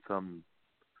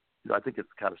think it's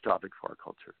catastrophic for our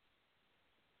culture.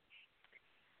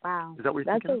 Wow. Is that what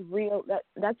you're thinking?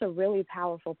 That's a really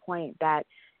powerful point, that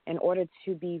in order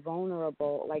to be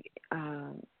vulnerable,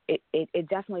 it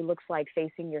definitely looks like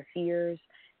facing your fears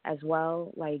as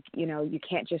well. You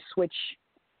can't just switch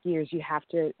gears. You have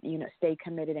to, stay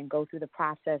committed and go through the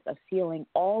process of feeling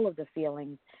all of the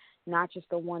feelings, not just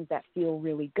the ones that feel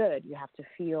really good. You have to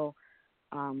feel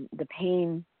the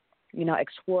pain,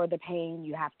 explore the pain.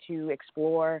 You have to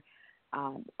explore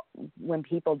when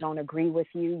people don't agree with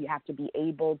you. You have to be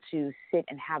able to sit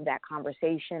and have that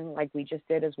conversation like we just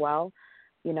did as well.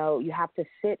 You have to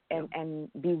sit and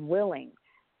be willing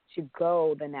to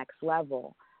go the next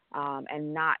level,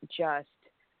 and not just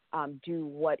do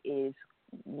what is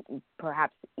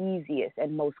perhaps easiest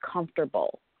and most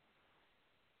comfortable.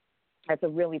 That's a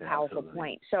really powerful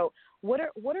point. So what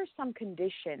are some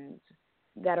conditions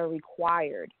that are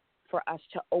required for us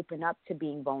to open up to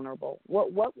being vulnerable?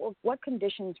 What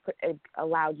conditions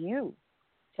allowed you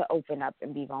to open up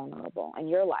and be vulnerable in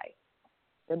your life?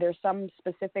 Are there some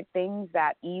specific things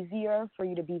that easier for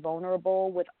you to be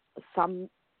vulnerable with some,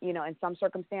 in some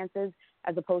circumstances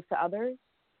as opposed to others?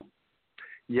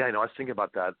 Yeah, I was thinking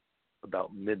about that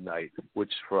about midnight,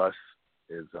 which for us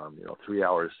is 3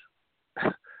 hours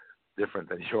different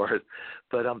than yours.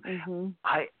 But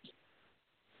I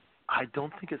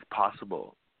don't think it's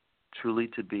possible truly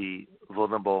to be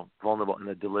vulnerable in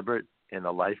a deliberate and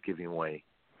a life-giving way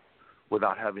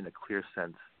without having a clear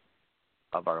sense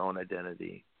of our own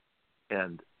identity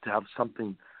and to have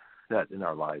something set in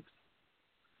our lives.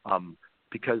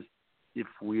 Because if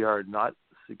we are not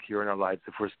secure in our lives,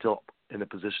 if we're still in a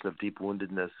position of deep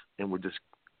woundedness and we're just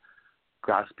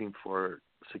grasping for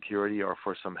security or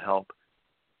for some help,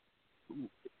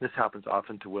 this happens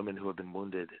often to women who have been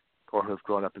wounded or who have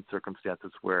grown up in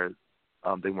circumstances where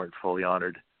they weren't fully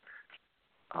honored,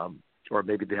 or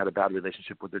maybe they had a bad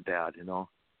relationship with their dad,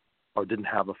 or didn't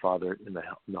have a father in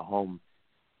the home.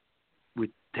 We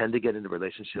tend to get into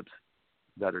relationships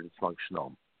that are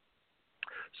dysfunctional.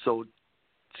 So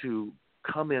to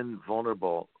come in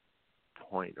vulnerable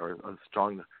point or a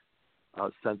strong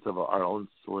sense of our own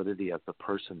solidity as a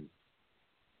person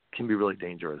can be really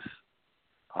dangerous,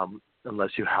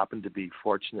 unless you happen to be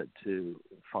fortunate to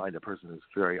find a person who's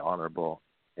very honorable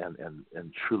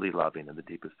and truly loving in the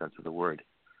deepest sense of the word.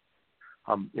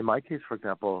 In my case, for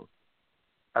example,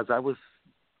 as I was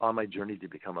on my journey to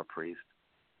become a priest,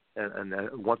 and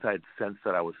once I had sensed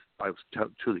that I was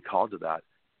truly called to that,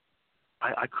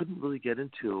 I couldn't really get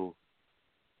into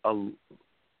a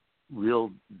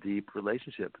real deep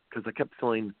relationship because I kept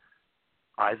feeling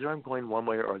either I'm going one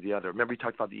way or the other. Remember, you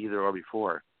talked about the either or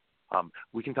before.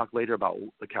 We can talk later about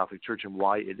the Catholic Church and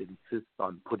why it insists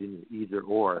on putting an either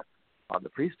or on the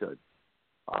priesthood.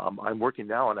 I'm working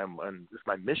now, and it's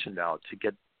my mission now to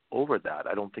get over that.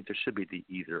 I don't think there should be the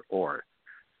either or.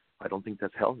 I don't think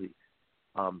that's healthy.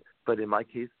 But in my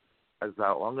case, as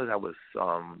long as I was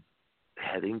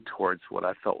heading towards what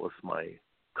I felt was my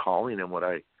calling and what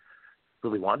I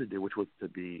really wanted to do, which was to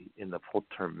be in the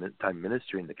full-time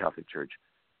ministry in the Catholic Church,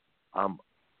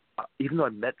 even though I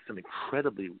met some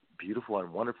incredibly beautiful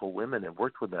and wonderful women and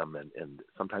worked with them and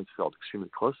sometimes felt extremely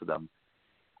close to them,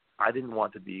 I didn't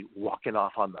want to be walking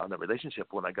off on the relationship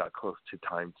when I got close to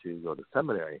time to go to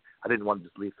seminary. I didn't want to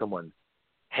just leave someone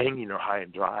hanging or high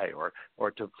and dry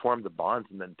or to form the bonds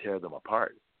and then tear them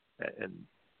apart. And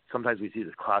sometimes we see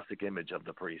this classic image of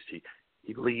the priest.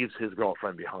 He leaves his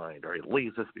girlfriend behind, or he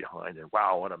leaves us behind, and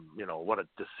wow, what a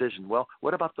decision. Well,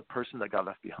 what about the person that got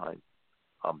left behind?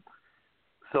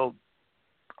 So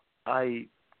I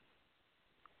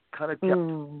kind of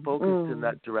kept focused in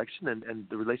that direction, and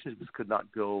the relationships could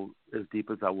not go as deep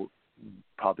as I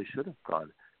probably should have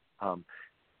gone.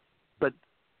 But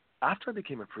after I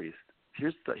became a priest,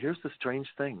 here's the strange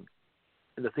thing,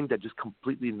 and the thing that just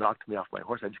completely knocked me off my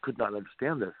horse. I just could not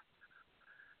understand this.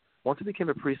 Once I became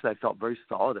a priest and I felt very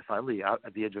solid, I finally,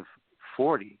 at the age of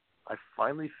 40, I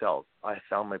finally felt I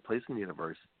found my place in the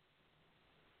universe.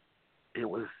 It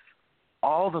was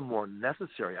all the more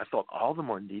necessary. I felt all the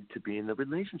more need to be in the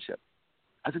relationship.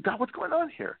 I said, God, what's going on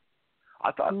here?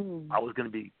 I thought I was going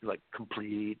to be like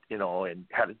complete, and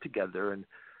had it together and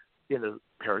in the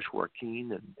parish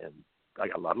working and I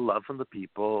got a lot of love from the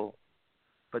people,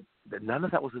 but none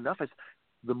of that was enough.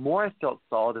 The more I felt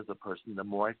solid as a person, the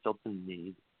more I felt the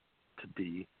need to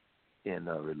be in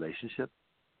a relationship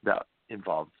that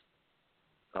involves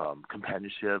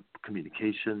companionship,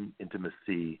 communication,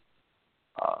 intimacy,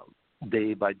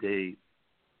 day by day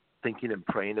thinking and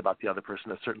praying about the other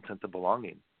person, a certain sense of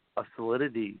belonging, a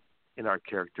solidity in our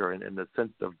character and the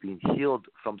sense of being healed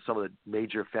from some of the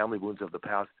major family wounds of the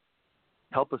past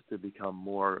help us to become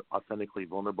more authentically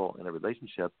vulnerable in a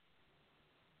relationship.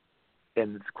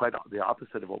 And it's quite the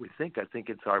opposite of what we think. I think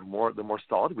it's the more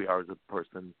solid we are as a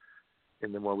person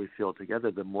and the more we feel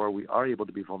together, the more we are able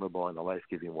to be vulnerable in a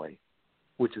life-giving way,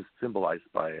 which is symbolized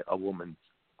by a woman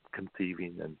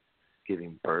conceiving and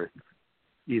giving birth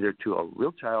either to a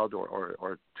real child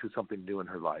or to something new in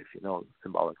her life,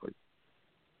 symbolically.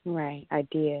 Right,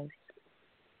 ideas.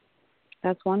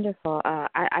 That's wonderful.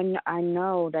 I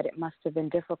know that it must have been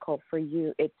difficult for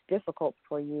you. It's difficult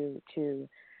for you to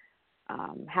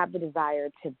have the desire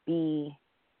to be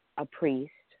a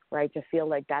priest, right, to feel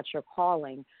like that's your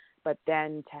calling, but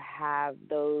then to have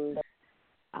those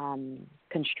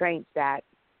constraints that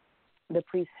the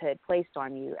priesthood placed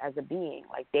on you as a being.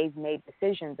 Like they've made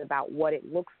decisions about what it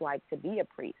looks like to be a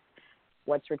priest,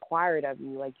 what's required of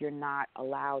you. Like you're not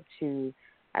allowed to,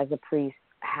 as a priest,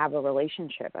 have a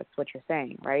relationship. That's what you're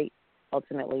saying, right?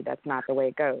 Ultimately, that's not the way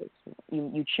it goes.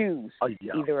 You choose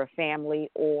either a family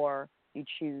or you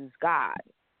choose God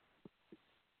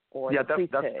or the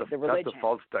priesthood, the religion. That's a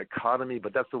false dichotomy,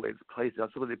 but that's the way it's placed.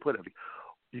 That's the way they put it.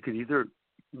 You could either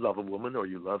love a woman or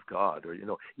you love God, or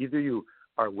either you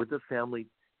are with the family,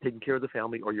 taking care of the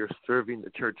family, or you're serving the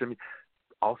church. I mean,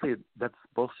 I'll say that's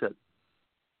bullshit.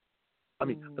 I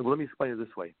mean, let me explain it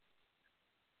this way.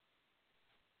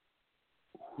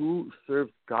 Who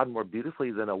serves God more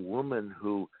beautifully than a woman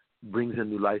who brings a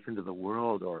new life into the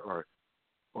world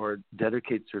or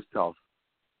dedicates herself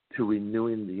to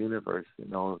renewing the universe,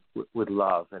 with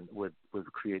love and with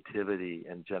creativity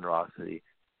and generosity?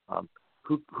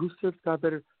 Who serves God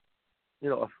better?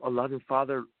 A loving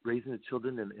father raising the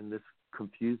children in this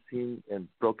confusing and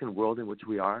broken world in which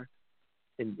we are,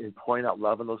 and pouring out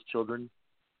love on those children.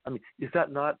 I mean, is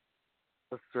that not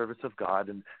a service of God?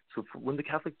 And so when the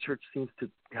Catholic Church seems to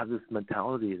have this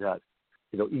mentality that,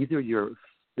 either you're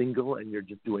single and you're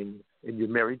just and you're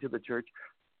married to the church.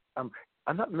 I'm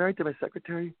not married to my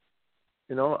secretary.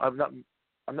 I'm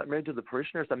not married to the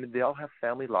parishioners. I mean, they all have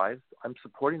family lives. I'm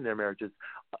supporting their marriages.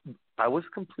 I was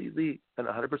completely and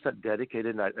 100%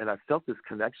 dedicated, and I felt this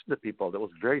connection to people that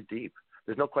was very deep.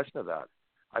 There's no question of that.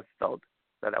 I felt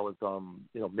that I was,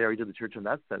 married to the church in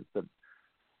that sense, that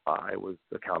I was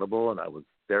accountable and I was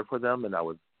there for them and I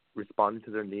was responding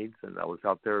to their needs and I was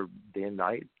out there day and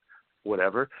night,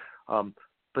 whatever.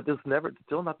 But it's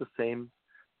still not the same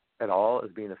at all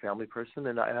as being a family person.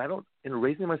 And I don't, in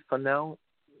raising my son now,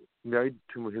 married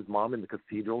to his mom in the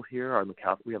cathedral here.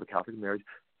 We have a Catholic marriage.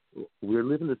 We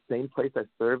live in the same place I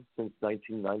served since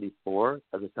 1994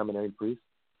 as a seminary priest.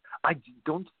 I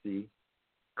don't see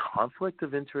conflict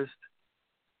of interest.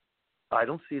 I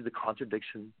don't see the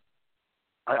contradiction.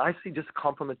 I see just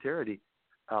complementarity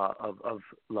of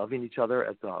loving each other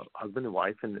as a husband and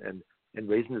wife and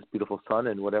raising this beautiful son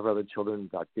and whatever other children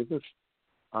God gives us.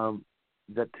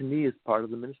 That to me is part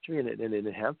of the ministry, and it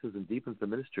enhances and deepens the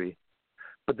ministry.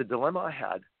 But the dilemma I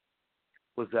had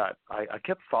was that I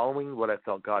kept following what I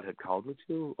felt God had called me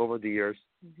to over the years.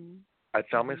 Mm-hmm. I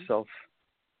found myself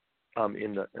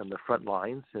in the front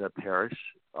lines in a parish,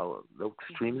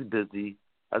 extremely busy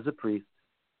as a priest,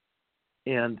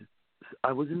 and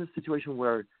I was in a situation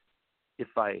where if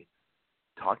I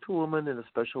talked to a woman in a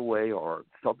special way, or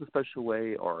felt a special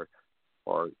way, or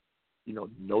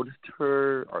noticed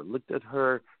her or looked at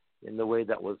her in the way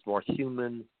that was more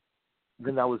human,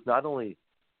 then I was not only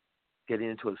getting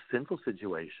into a sinful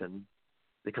situation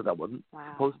because I wasn't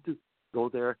supposed to go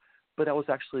there, but I was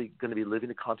actually going to be living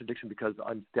a contradiction because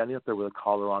I'm standing up there with a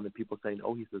collar on and people saying,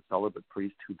 oh, he's a celibate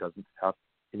priest who doesn't have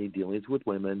any dealings with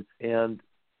women, and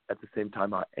at the same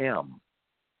time I am.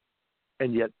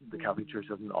 And yet the Catholic Church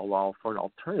doesn't allow for an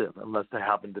alternative unless I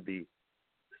happen to be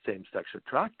same-sex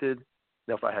attracted.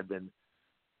 Now, if I had been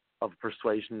of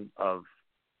persuasion of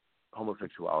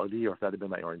homosexuality, or if that had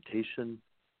been my orientation,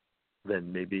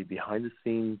 then maybe behind the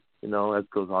scenes, as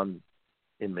goes on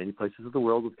in many places of the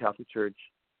world with the Catholic Church,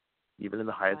 even in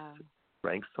the highest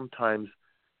ranks sometimes,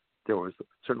 there was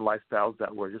certain lifestyles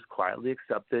that were just quietly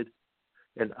accepted.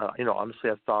 And, honestly,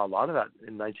 I saw a lot of that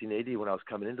in 1980 when I was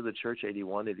coming into the church,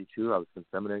 81, 82, I was in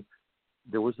seminary.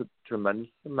 There was a tremendous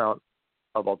amount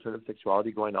of alternative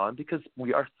sexuality going on because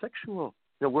we are sexual.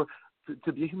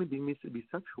 To be a human being means to be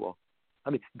sexual. I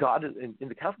mean, God is, in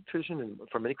the Catholic tradition, and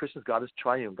for many Christians, God is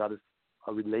triune. God is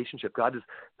a relationship. God is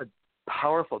a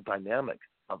powerful dynamic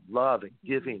of love and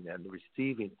giving and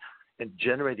receiving and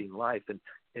generating life. And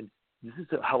this is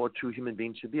how a true human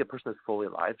being should be. A person that's fully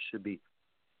alive should be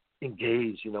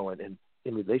engaged, and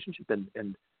in relationship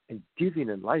and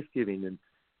giving and life-giving. And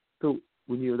so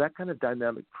when you're that kind of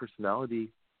dynamic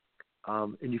personality,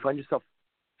 and you find yourself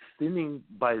sinning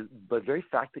by the very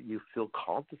fact that you feel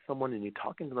called to someone and you're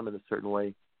talking to them in a certain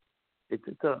way, it's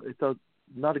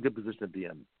not a good position to be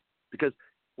in. Because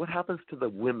what happens to the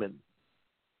women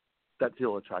that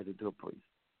feel attracted to a priest?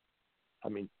 I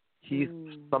mean, he's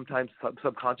sometimes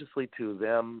subconsciously to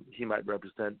them, he might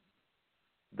represent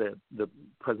the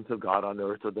presence of God on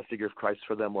earth, or the figure of Christ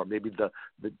for them, or maybe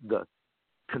the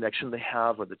connection they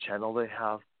have, or the channel they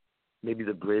have, maybe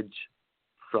the bridge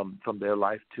from their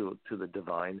life to the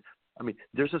divine. I mean,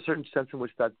 there's a certain sense in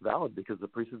which that's valid because the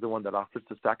priest is the one that offers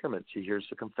the sacraments. He hears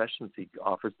the confessions. He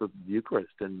offers the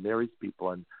Eucharist and marries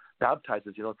people and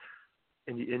baptizes,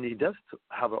 and he does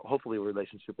have hopefully a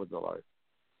relationship with the Lord.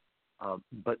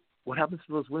 But what happens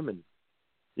to those women?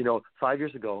 5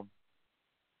 years ago,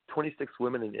 26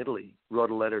 women in Italy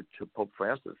wrote a letter to Pope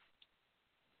Francis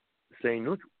saying,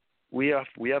 look, we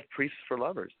have priests for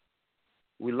lovers.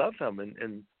 We love them,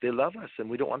 and they love us, and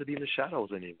we don't want to be in the shadows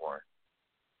anymore.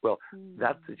 Well,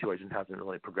 that situation hasn't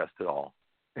really progressed at all.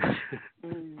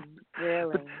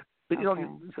 Really? But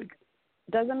it's like,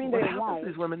 doesn't mean what they happens won't. to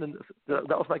these women? And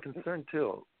that was my concern,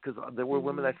 too, because there were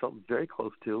women I felt very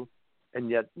close to, and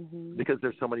yet because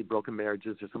there's so many broken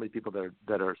marriages, there's so many people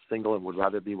that are single and would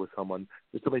rather be with someone,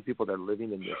 there's so many people that are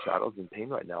living in the shadows and pain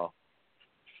right now,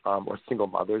 or single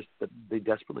mothers that they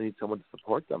desperately need someone to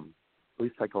support them, at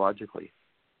least psychologically.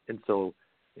 And so,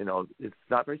 it's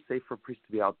not very safe for priests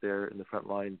to be out there in the front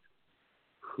lines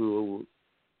who,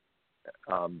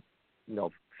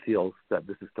 feels that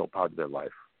this is still part of their life.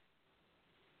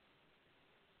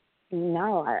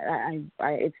 No,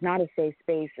 I it's not a safe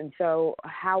space. And so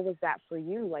how was that for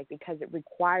you? Like, because it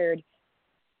required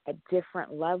a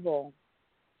different level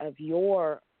of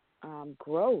your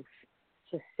growth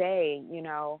to say,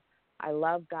 I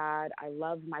love God, I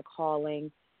love my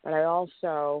calling, but I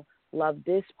also love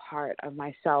this part of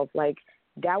myself. Like,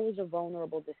 that was a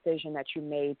vulnerable decision that you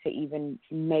made to even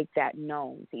make that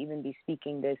known, to even be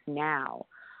speaking this now.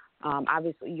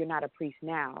 Obviously, you're not a priest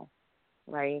now,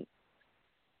 right?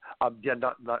 I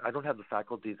don't have the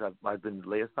faculties. I've been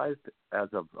laicized as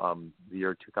of the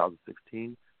year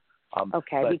 2016.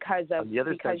 Okay, because on the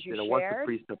other sense, you once shared?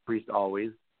 a priest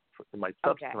always. In my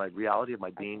substance, my reality of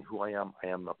my being, who I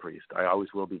am a priest. I always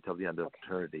will be till the end of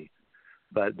eternity.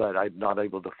 But I'm not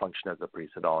able to function as a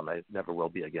priest at all, and I never will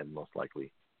be again, most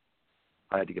likely.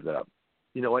 I had to give that up.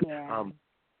 You know what? Yeah.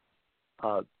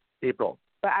 April.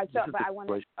 I want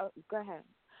to go ahead.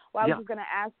 Well, I was just going to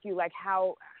ask you, like,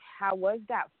 how how was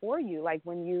that for you? Like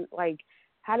when you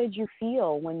how did you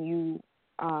feel when you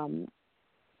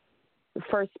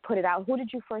first put it out? Who did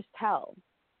you first tell,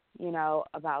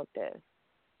 about this,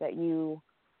 that you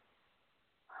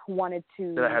wanted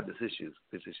to? That I had these issues.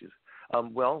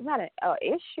 Well, it's not an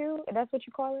issue. That's what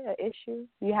you call it, an issue.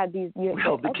 You had these.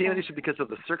 Well, it became an issue because of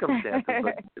the circumstances,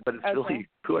 but it's really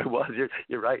who I was.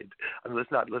 You're right. I mean,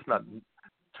 let's not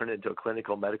turn it into a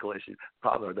clinical medical issue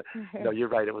problem. No, you're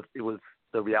right. It was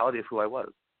the reality of who I was.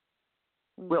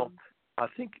 Mm-hmm. Well, I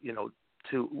think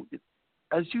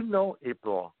as you know,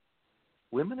 April,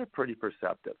 women are pretty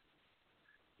perceptive,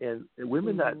 and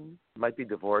women that might be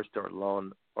divorced or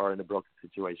alone or in a broken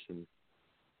situation,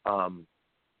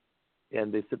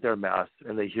 and they sit there en masse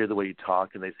and they hear the way you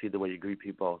talk and they see the way you greet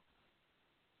people.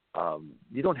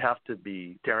 You don't have to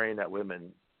be staring at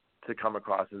women to come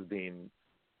across as being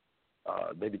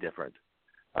maybe different.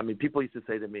 I mean, people used to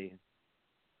say to me,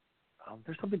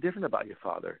 "There's something different about your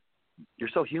father. You're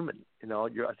so human.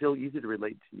 I feel easy to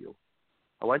relate to you.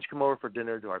 Why don't you come over for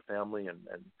dinner to our family?" And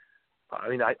I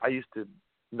mean, I used to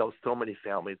know so many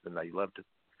families, and I loved to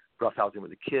roughhousing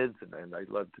with the kids, and I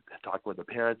loved to talk with the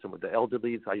parents and with the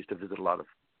elderly. I used to visit a lot of,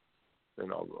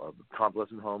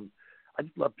 convalescent homes. I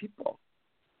just love people.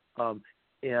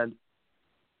 And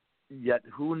yet,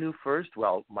 who knew first?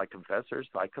 Well, my confessors.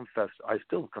 I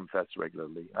still confess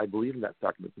regularly. I believe in that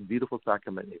sacrament. It's a beautiful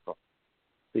sacrament, April,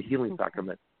 the healing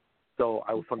sacrament. So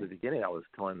from the beginning, I was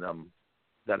telling them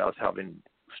that I was having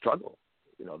struggle,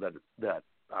 that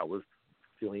I was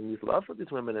feeling this love for these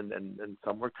women, and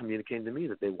some were communicating to me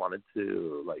that they wanted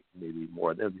to, like, maybe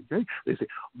more. They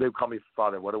would call me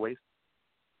Father What a Waste,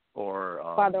 or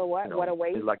Father What What a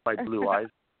Waste. They like my blue eyes,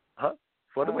 huh?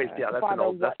 What a waste. Yeah,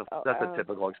 that's a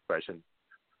typical expression.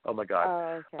 Oh my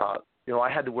God. Okay. I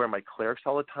had to wear my clerics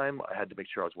all the time. I had to make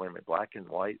sure I was wearing my black and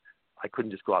white. I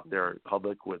couldn't just go out there in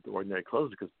public with ordinary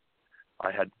clothes because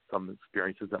I had some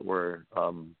experiences that were,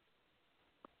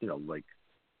 like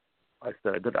I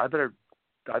said, I better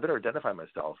identify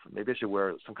myself. Maybe I should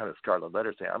wear some kind of scarlet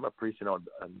letter saying I'm a priest.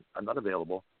 I'm not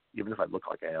available, even if I look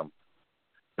like I am.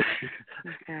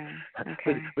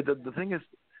 Okay. But the thing is,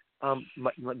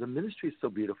 the ministry is so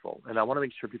beautiful, and I want to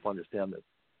make sure people understand this.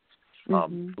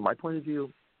 From my point of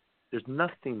view, there's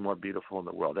nothing more beautiful in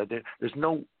the world. There's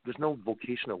no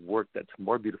vocational work that's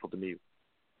more beautiful to me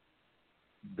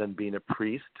than being a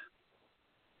priest.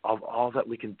 Of all that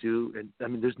we can do, and I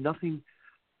mean, there's nothing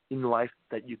in life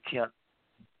that you can't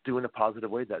do in a positive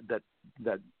way that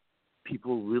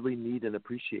people really need and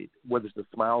appreciate. Whether it's a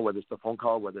smile, whether it's a phone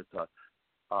call, whether it's a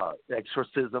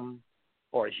exorcism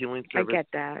or a healing service. I get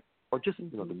that. Or just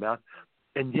the math.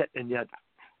 And yet, in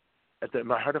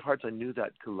my heart of hearts, I knew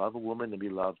that to love a woman and be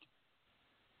loved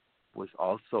was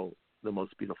also the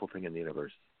most beautiful thing in the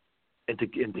universe, and to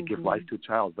give life to a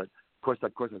child. But of course, I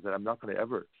said I'm not going to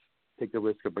ever take the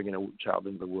risk of bringing a child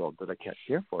into the world that I can't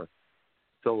care for.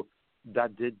 So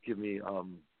that did give me, a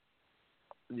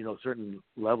certain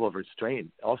level of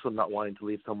restraint. Also, not wanting to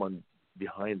leave someone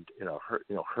behind,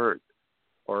 hurt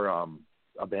or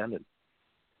abandoned.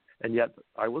 And yet,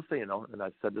 I will say, and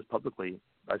I've said this publicly,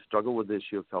 I struggle with the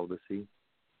issue of celibacy,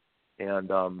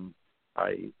 and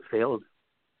I failed,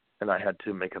 and I had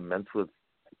to make amends with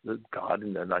God,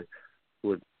 and then I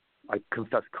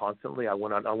confessed constantly. I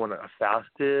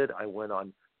fasted. I went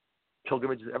on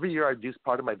pilgrimages. Every year, I'd use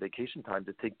part of my vacation time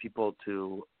to take people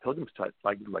to pilgrimage sites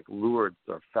like Lourdes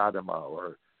or Fatima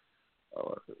or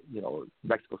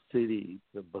Mexico City,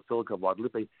 the Basilica of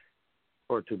Guadalupe,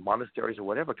 or to monasteries or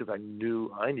whatever, because I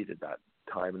knew I needed that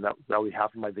time, and that would be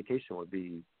half of my vacation would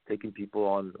be taking people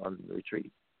on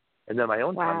retreat, and then my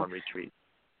own time on retreat.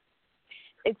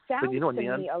 It sounds to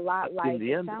me a lot like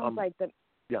it sounds like the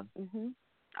yeah. Mm-hmm.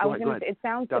 I was going to say, it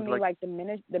sounds to me like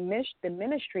the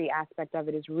ministry aspect of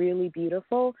it is really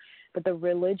beautiful, but the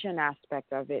religion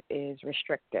aspect of it is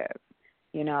restrictive,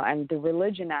 and the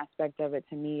religion aspect of it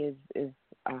to me is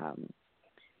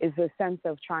the sense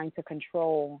of trying to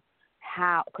control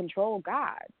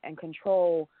God and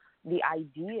control the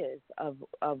ideas of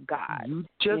God. You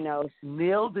just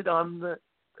nailed it on the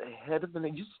head of the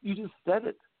name. You just said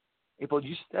it, April.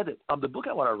 You said it. The book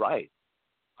I want to write,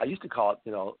 I used to call it,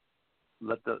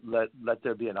 let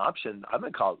there be an option. I'm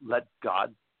going to call it let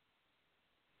God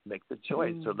make the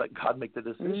choice, or let God make the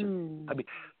decision. I mean,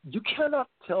 you cannot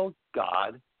tell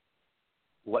God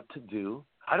what to do.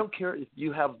 I don't care if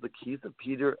you have the keys of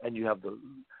Peter and you have the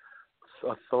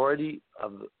authority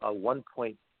of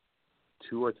 1.2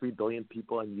 or 3 billion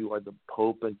people, and you are the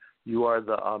Pope and you are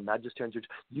the magisterium church.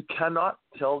 You cannot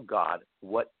tell God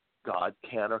what God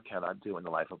can or cannot do in the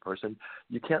life of a person.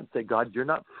 You can't say, God, you're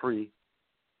not free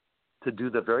to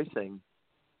do the very thing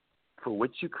for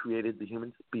which you created the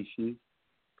human species,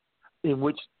 in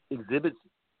which exhibits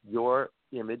your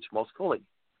image most fully.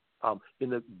 In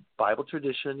the Bible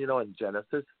tradition, in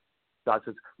Genesis, God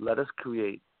says, let us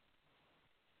create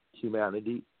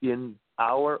humanity in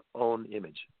our own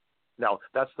image. Now,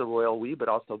 that's the royal we, but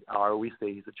also we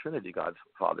say he's a Trinity, God,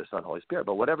 Father, Son, Holy Spirit.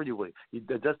 But whatever you believe, it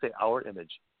does say our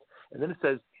image. And then it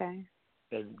says, okay.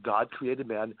 And God created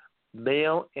man,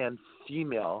 male and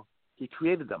female, he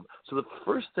created them. So the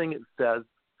first thing it says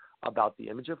about the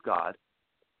image of God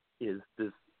is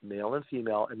this male and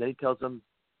female, and then he tells them,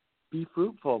 be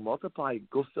fruitful, multiply,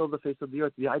 go fill the face of the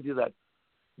earth. The idea that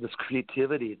this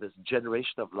creativity, this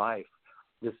generation of life,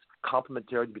 this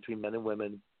complementarity between men and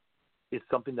women is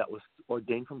something that was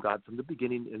ordained from God from the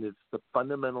beginning, and it's the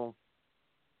fundamental.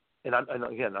 And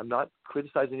again, I'm not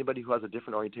criticizing anybody who has a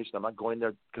different orientation. I'm not going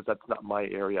there because that's not my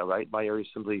area, right? My area is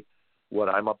simply what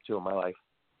I'm up to in my life.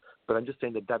 But I'm just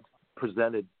saying that that's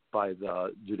presented by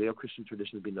the Judeo-Christian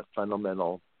tradition as being the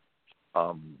fundamental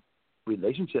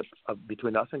relationship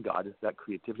between us and God, is that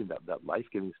creativity, that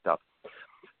life-giving stuff.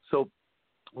 So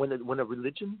when a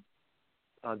religion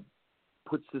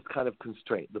puts this kind of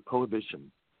constraint, the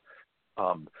prohibition,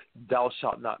 thou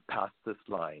shalt not pass this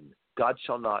line, God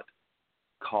shall not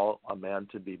call a man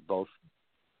to be both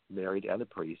married and a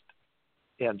priest,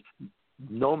 and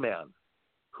no man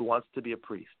who wants to be a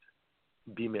priest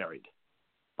be married,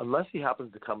 unless he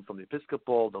happens to come from the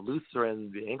Episcopal, the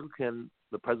Lutheran, the Anglican,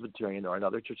 the Presbyterian, or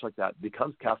another church like that,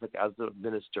 becomes Catholic as the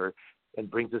minister and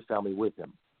brings his family with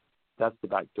him. That's the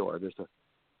back door. There's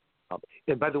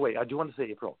and by the way, I do want to say,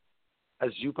 April, as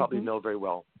you probably know very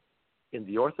well, in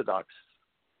the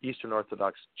Eastern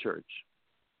Orthodox Church,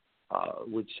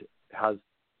 which has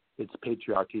its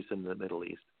patriarchies in the Middle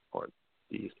East or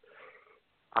the East,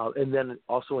 and then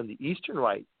also in the Eastern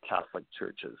Rite Catholic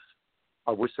churches,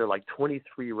 of which there are like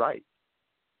 23 rites.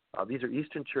 These are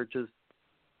Eastern churches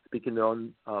speaking their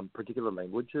own particular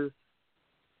languages.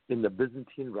 In the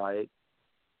Byzantine Rite,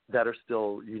 that are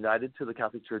still united to the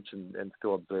Catholic Church and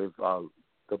still observe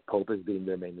the Pope as being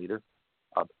their main leader.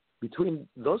 Between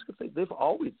those, they've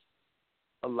always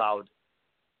allowed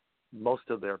most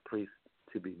of their priests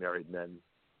to be married men.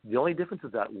 The only difference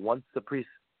is that once the priest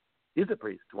is a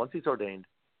priest, once he's ordained,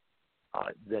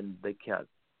 then they can't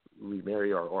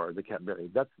remarry or they can't marry.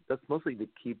 That's mostly to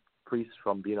keep priests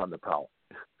from being on the prowl.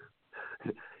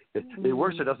 It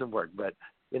works or doesn't work, but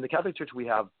in the Catholic Church we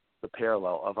have the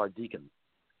parallel of our deacons.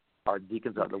 Our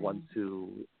deacons are the ones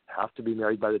who have to be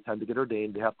married by the time they get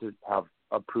ordained. They have to have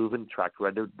a proven track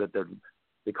record that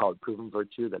they call it proven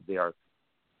virtue, that they are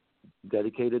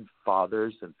dedicated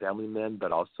fathers and family men,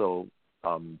 but also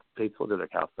faithful to their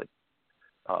Catholic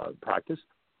practice.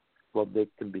 Well, they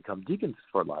can become deacons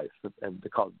for life, and they're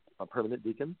called a permanent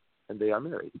deacon, and they are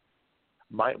married.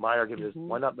 My argument is,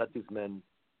 why not let these men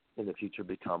in the future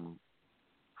become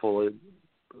full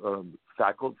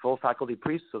faculty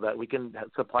priests so that we can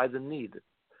supply the need?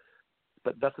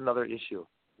 But that's another issue.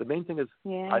 The main thing is,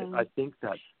 I think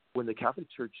that when the Catholic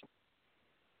Church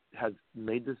has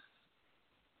made this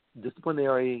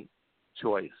disciplinary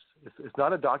choice, it's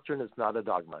not a doctrine, it's not a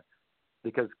dogma,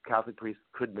 because Catholic priests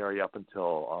could marry up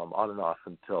until, on and off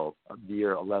until the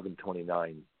year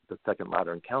 1129, the Second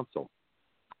Lateran Council.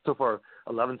 So for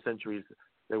 11 centuries,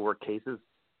 there were cases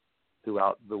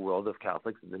throughout the world of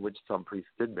Catholics in which some priests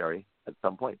did marry at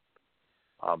some point.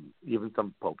 Even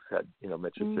some popes had,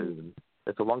 mistresses, and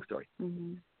it's a long story.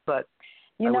 But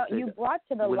you brought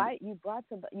to the light,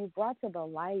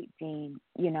 Dean,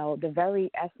 the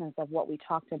very essence of what we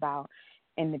talked about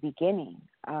in the beginning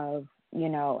of,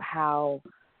 how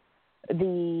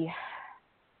the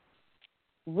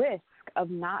risk of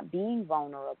not being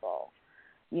vulnerable,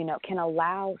 can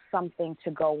allow something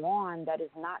to go on that is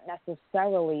not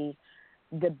necessarily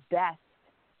the best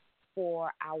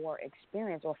for our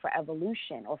experience or for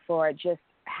evolution or for just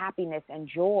happiness and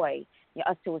joy,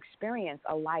 us to experience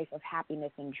a life of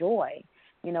happiness and joy,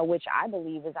 which I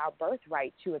believe is our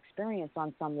birthright to experience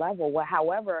on some level,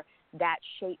 however that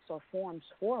shapes or forms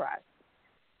for us.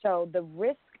 So the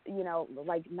risk,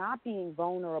 like not being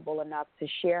vulnerable enough to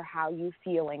share how you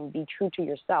feel and be true to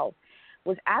yourself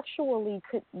was actually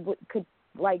could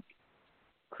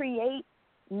create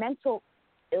mental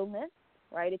illness,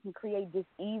 right? It can create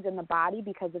dis-ease in the body,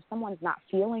 because if someone's not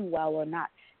feeling well or not,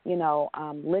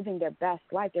 living their best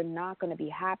life, they're not going to be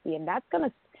happy. And that's going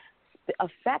to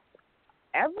affect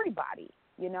everybody.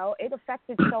 It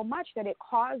affected so much that it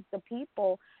caused the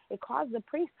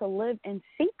priests to live in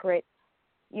secret,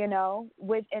 and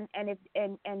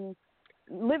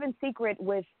live in secret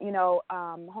with,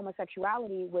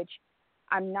 homosexuality, which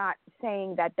I'm not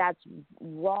saying that that's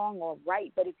wrong or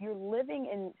right, but if you're living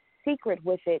in secret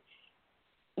with it,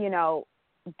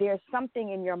 there's something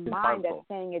in your It's mind harmful.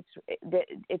 that's saying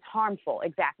it's harmful.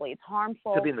 Exactly, it's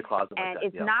harmful. To be in the closet and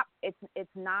like that,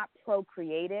 it's not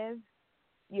procreative,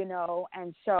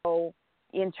 and so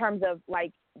in terms of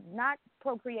like not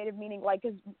procreative meaning like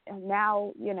 'cause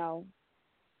now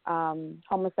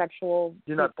homosexual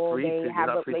You're not people free they to, have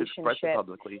you're not free to express it relationships.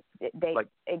 publicly. They like,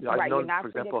 right, known, you're not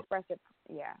for free example, to express it.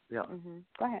 Yeah. Yeah. Mm-hmm.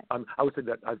 Go ahead. I would say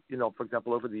that, for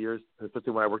example, over the years,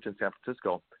 especially when I worked in San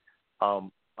Francisco,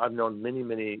 I've known many,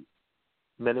 many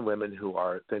men and women who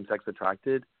are same-sex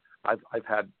attracted. I've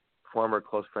had former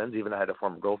close friends. Even I had a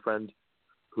former girlfriend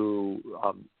who,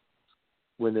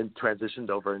 when then transitioned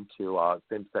over into a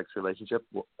same-sex relationship.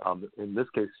 In this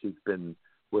case, she's been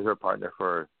with her partner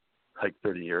for like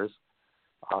 30 years.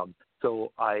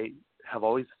 So I have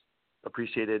always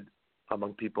appreciated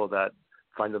among people that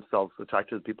find themselves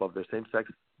attracted to people of their same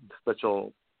sex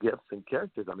special gifts and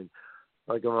characters. I mean,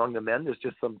 like among the men, there's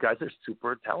just some guys that are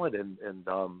super talented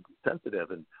and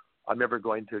sensitive. And I remember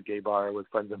going to a gay bar with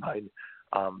friends of mine,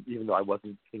 even though I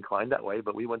wasn't inclined that way,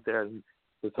 but we went there and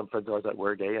with some friends of ours that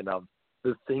were gay, and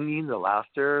the singing, the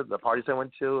laughter, the parties I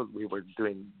went to, we were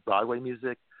doing Broadway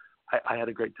music. I had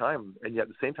a great time, and yet at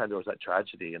the same time there was that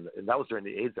tragedy, and that was during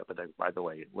the AIDS epidemic, by the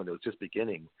way, when it was just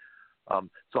beginning.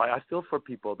 So I feel for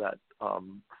people that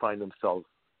find themselves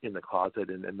in the closet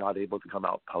and not able to come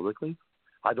out publicly.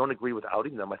 I don't agree with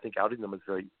outing them. I think outing them is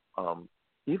very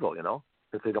evil,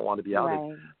 if they don't want to be outed.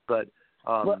 Right. But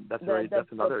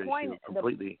that's another point, issue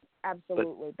completely.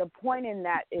 Absolutely. The point in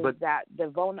that is that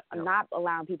not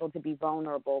allowing people to be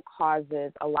vulnerable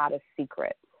causes a lot of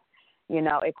secrets.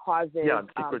 It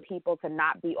causes people to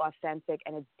not be authentic,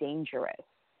 and it's dangerous.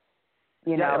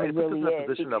 It it puts really us in a is.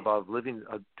 position of living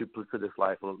a duplicitous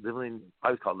life. I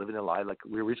always call it living a lie. Like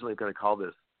we were originally going to call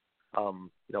this,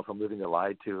 from living a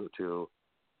lie to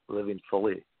living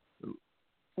fully.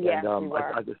 Yes, and, we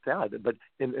were. I just sad. But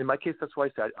in my case, that's why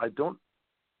I said I don't.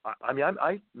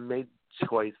 I made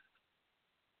choice,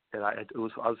 and I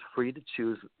was free to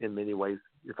choose in many ways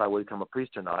if I would become a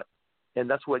priest or not. And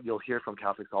that's what you'll hear from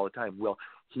Catholics all the time. Well,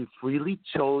 he freely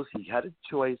chose. He had a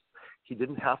choice. He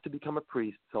didn't have to become a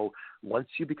priest. So once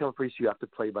you become a priest, you have to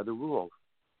play by the rules.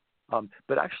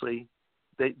 But actually,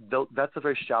 that's a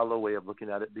very shallow way of looking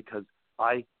at it, because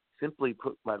I simply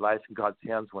put my life in God's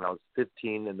hands when I was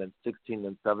 15 and then 16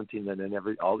 and 17 and then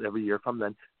every year from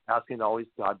then, asking always,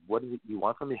 God, what is it you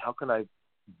want from me? How can I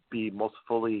be most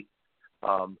fully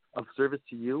of service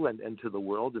to you and to the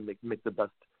world, and make the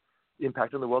best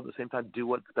impact on the world, at the same time do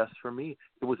what's best for me?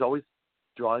 It was always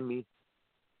drawing me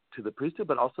to the priesthood,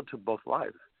 but also to both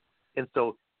lives. And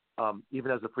so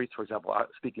even as a priest, for example,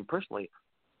 speaking personally,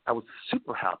 I was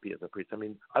super happy as a priest. I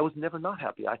mean, I was never not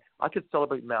happy. I could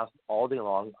celebrate Mass all day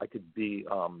long. I could be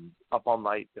up all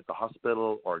night at the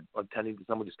hospital or attending to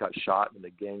someone who just got shot in a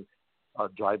gang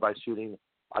drive-by shooting.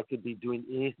 I could be doing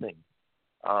anything.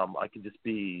 I could just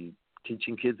be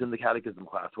teaching kids in the catechism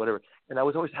class, whatever. And I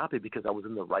was always happy because I was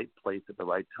in the right place at the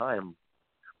right time.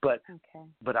 But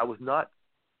I was not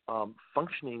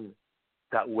functioning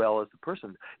that well as a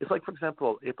person. It's like, for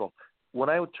example, April, when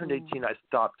I turned 18, I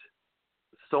stopped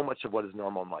so much of what is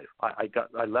normal in life.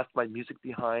 I left my music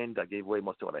behind. I gave away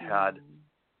most of what I had.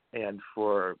 And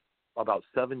for about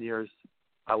 7 years,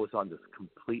 I was on this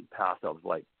complete path of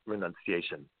like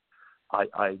renunciation.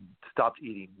 I stopped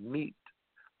eating meat.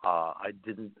 I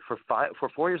didn't for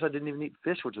 4 years. I didn't even eat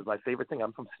fish, which is my favorite thing.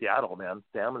 I'm from Seattle, man.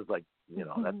 Salmon is like,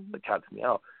 that's the cat's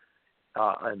meow.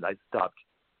 And I stopped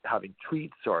having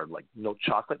treats or like no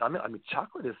chocolate. I mean,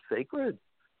 chocolate is sacred.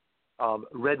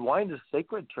 Red wine is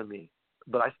sacred for me.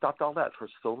 But I stopped all that for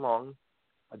so long.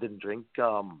 I didn't drink.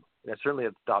 I certainly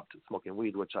had stopped smoking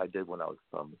weed, which I did when I was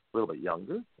a little bit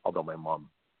younger. Although my mom,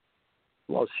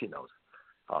 well, she knows.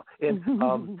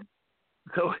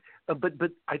 So,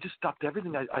 but I just stopped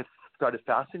everything. I started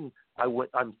fasting.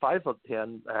 I'm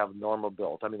 5'10". I have normal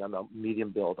build. I mean, I'm a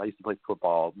medium build. I used to play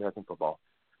football, American football.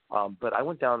 But I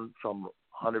went down from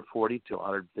 140 to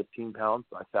 115 pounds.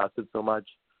 I fasted so much.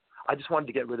 I just wanted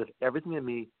to get rid of everything in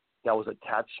me that was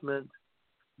attachment,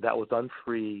 that was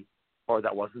unfree, or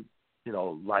that wasn't,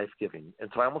 life-giving. And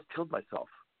so I almost killed myself.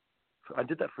 I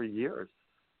did that for years.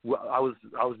 Well, I was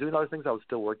doing other things. I was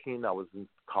still working. I was in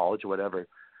college or whatever.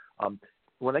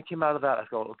 When I came out of that, I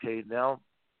thought, okay, now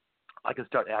I can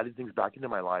start adding things back into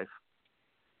my life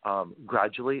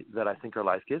gradually that I think are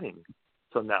life-giving.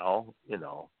 So now,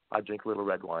 I drink a little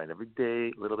red wine every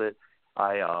day, a little bit.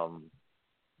 I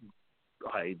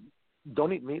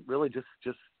don't eat meat, really, just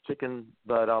chicken,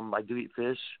 but I do eat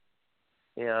fish.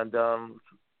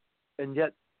 And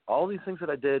yet all these things that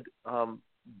I did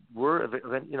were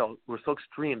so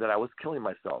extreme that I was killing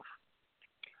myself.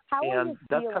 How are And you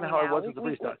that's feeling kind of how now? I was as a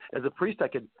priest. As a priest, I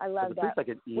could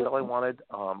eat all I wanted.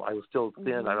 I was still thin.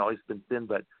 Mm-hmm. I've always been thin,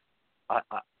 but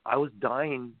I was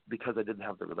dying because I didn't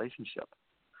have the relationship.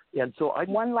 And so I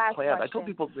just One last planned. question. I told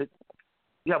people that,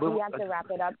 we have to wrap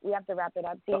it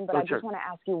up. Dean. But I just want to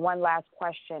ask you one last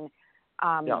question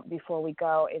before we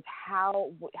go. Is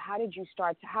how did you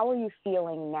start? How are you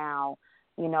feeling now?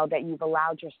 You know that you've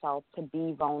allowed yourself to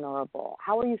be vulnerable.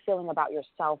 How are you feeling about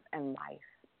yourself and life?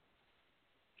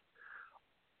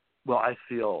 Well, I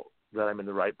feel that I'm in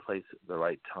the right place at the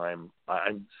right time.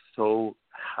 I'm so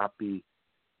happy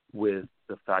with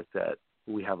the fact that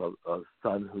we have a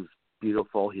son who's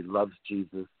beautiful. He loves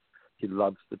Jesus. He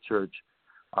loves the church.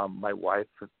 My wife,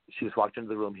 she just walked into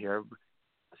the room here.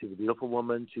 She's a beautiful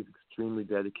woman. She's extremely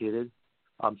dedicated.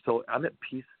 So I'm at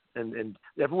peace, and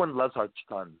everyone loves our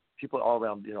son. People all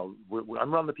around,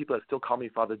 I'm around the people that still call me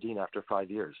Father Dean after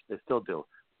 5 years. They still do.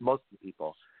 Most of the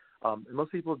people. And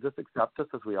most people just accept us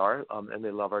as we are, and they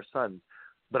love our son.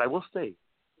 But I will say,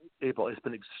 April, it's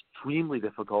been extremely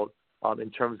difficult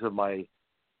in terms of my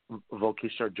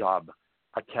vocation or job.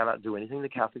 I cannot do anything in the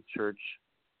Catholic Church.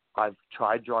 I've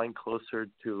tried drawing closer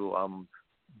to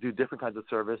do different kinds of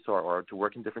service or to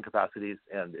work in different capacities,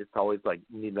 and it's always like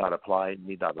need not apply.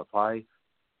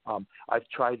 I've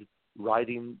tried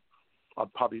writing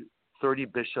probably 30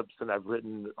 bishops, and I've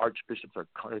written archbishops or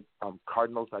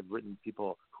cardinals. I've written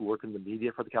people who work in the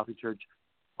media for the Catholic Church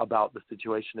about the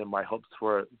situation and my hopes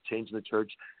for a change in the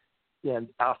church. And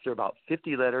after about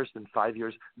 50 letters in 5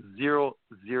 years, zero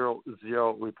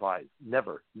replies.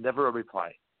 Never a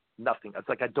reply. Nothing. It's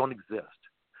like I don't exist.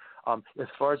 As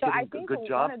far as getting a good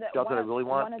job that I really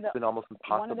want, it's been almost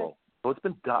impossible. So it's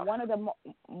been tough.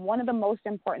 One of the most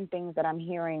important things that I'm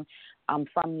hearing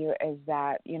from you is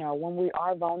that, when we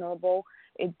are vulnerable,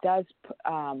 it does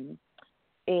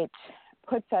it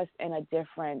puts us in a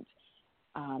different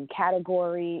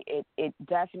category. It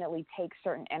definitely takes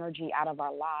certain energy out of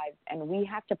our lives, and we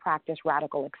have to practice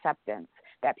radical acceptance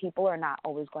that people are not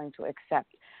always going to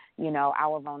accept,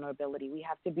 our vulnerability. We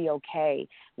have to be okay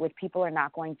with people are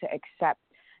not going to accept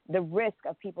the risk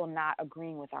of people not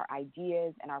agreeing with our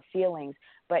ideas and our feelings,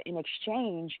 but in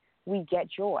exchange, we get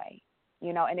joy.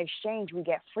 In exchange, we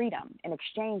get freedom. In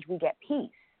exchange, we get peace.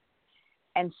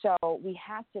 And so we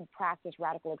have to practice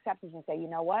radical acceptance and say, you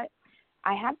know what?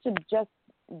 I have to just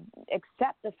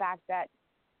accept the fact that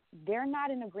they're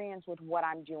not in agreement with what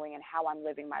I'm doing and how I'm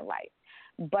living my life,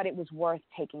 but it was worth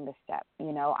taking the step.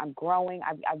 I'm growing.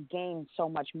 I've gained so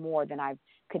much more than I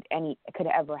could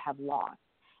ever have lost.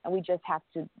 And we just have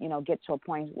to, get to a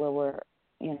point where we're,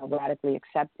 radically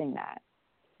accepting that.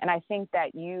 And I think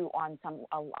that you, on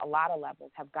a lot of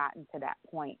levels, have gotten to that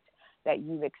point that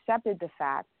you've accepted the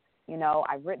fact,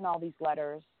 I've written all these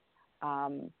letters.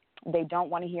 They don't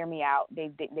want to hear me out.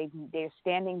 They're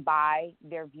standing by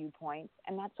their viewpoints,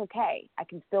 and that's okay. I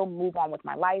can still move on with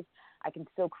my life. I can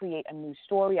still create a new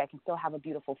story. I can still have a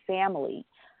beautiful family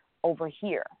over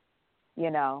here,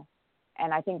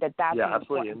 And I think that that's an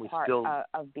important part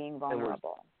of being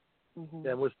vulnerable.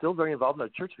 And we're still very involved in our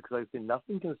church because I think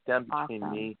nothing can stand between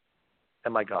me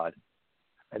and my God.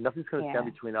 And nothing's going to stand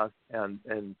between us and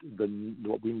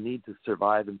what we need to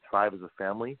survive and thrive as a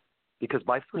family. Because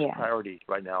my first priority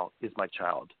right now is my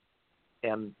child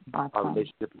and our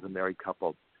relationship as a married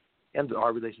couple and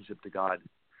our relationship to God.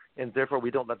 And therefore,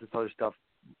 we don't let this other stuff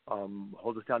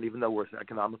hold us down, even though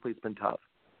economically it's been tough.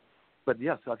 But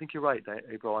yes, I think you're right,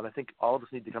 April, and I think all of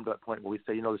us need to come to that point where we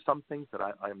say, there's some things that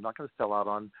I am not going to sell out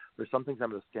on. There's some things I'm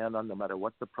going to stand on no matter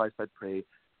what the price I pay.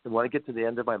 And when I get to the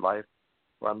end of my life,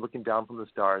 where I'm looking down from the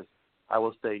stars, I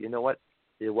will say, you know what?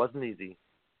 It wasn't easy.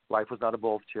 Life was not a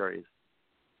bowl of cherries.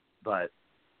 But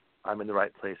I'm in the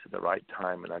right place at the right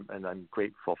time, and I'm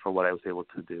grateful for what I was able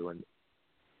to do and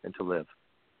to live.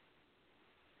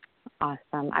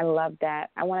 Awesome. I love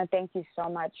that. I want to thank you so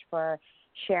much for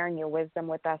sharing your wisdom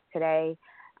with us today.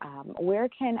 Where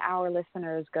can our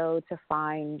listeners go to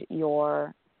find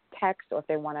your text, or if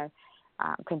they want to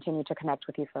continue to connect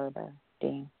with you further,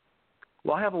 Dean?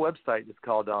 Well, I have a website. It's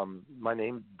called my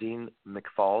name, Dean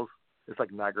Mcfalls. It's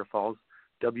like Niagara Falls.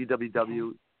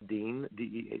 www.dean,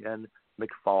 DEAN,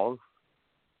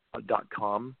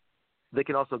 McFalls.com. They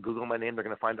can also Google my name. They're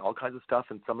going to find all kinds of stuff,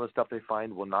 and some of the stuff they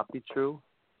find will not be true.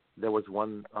 There was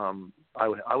one, I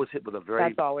was hit with a very...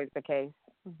 That's always the case.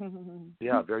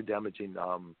 Very damaging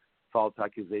false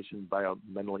accusation by a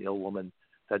mentally ill woman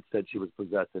that said she was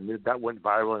possessed. And that went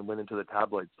viral and went into the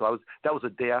tabloids. So that was a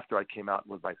day after I came out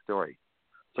with my story.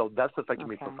 So that's affected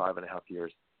me for 5.5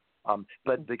 years.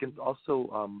 But they can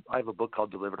also, I have a book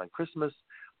called Delivered on Christmas.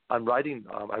 I'm writing,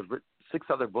 I've 6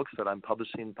 other books that I'm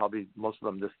publishing, probably most of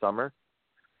them this summer.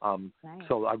 Nice.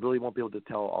 So I really won't be able to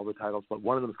tell all the titles, but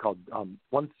one of them is called,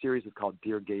 one series is called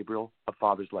Dear Gabriel, A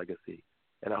Father's Legacy.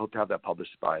 And I hope to have that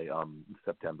published by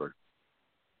September.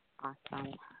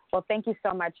 Awesome. Well, thank you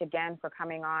so much again for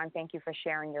coming on. Thank you for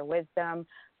sharing your wisdom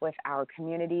with our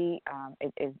community.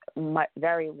 It is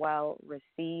very well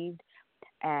received.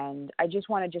 And I just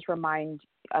want to remind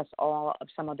us all of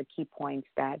some of the key points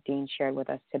that Dean shared with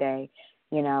us today.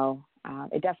 You know,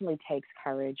 it definitely takes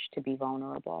courage to be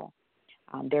vulnerable.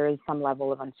 There is some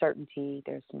level of uncertainty.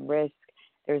 There's some risk.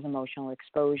 There's emotional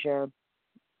exposure.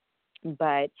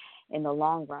 But in the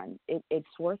long run,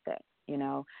 it's worth it, you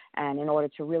know. And in order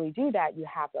to really do that, you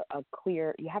have to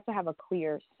have a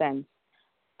clear sense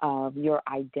of your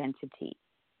identity,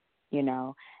 you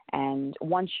know. And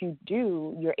once you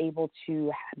do, you're able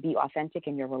to be authentic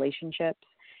in your relationships.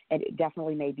 It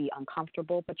definitely may be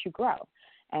uncomfortable, but you grow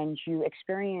and you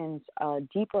experience a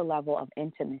deeper level of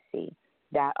intimacy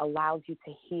that allows you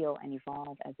to heal and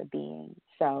evolve as a being.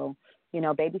 So, you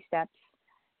know, baby steps,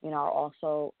 you know, are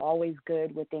also always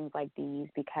good with things like these,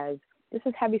 because this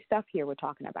is heavy stuff here we're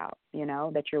talking about, you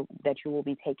know, that you will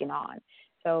be taking on.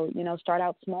 So, you know, start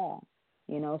out small,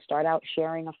 you know, start out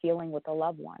sharing a feeling with a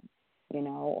loved one, you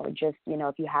know, or just, you know,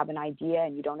 if you have an idea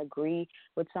and you don't agree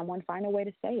with someone, find a way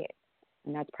to say it.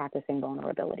 And that's practicing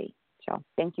vulnerability. So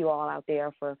thank you all out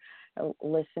there for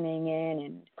listening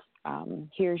in. And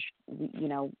here's, you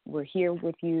know, we're here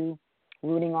with you,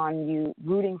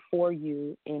 rooting for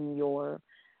you in your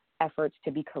efforts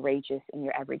to be courageous in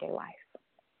your everyday life.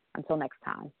 Until next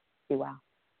time, be well.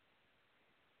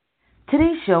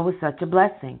 Today's show was such a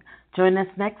blessing. Join us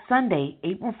next Sunday,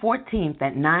 April 14th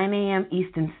at 9 a.m.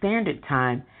 Eastern Standard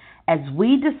Time as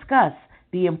we discuss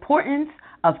the importance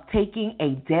of taking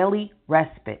a daily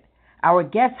respite. Our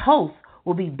guest host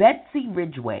will be Betsy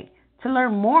Ridgway. To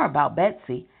learn more about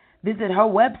Betsy, visit her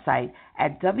website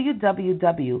at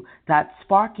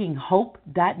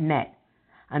www.sparkinghope.net.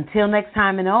 Until next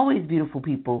time, and always, beautiful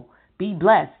people, be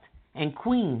blessed, and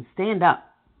Queens, stand up.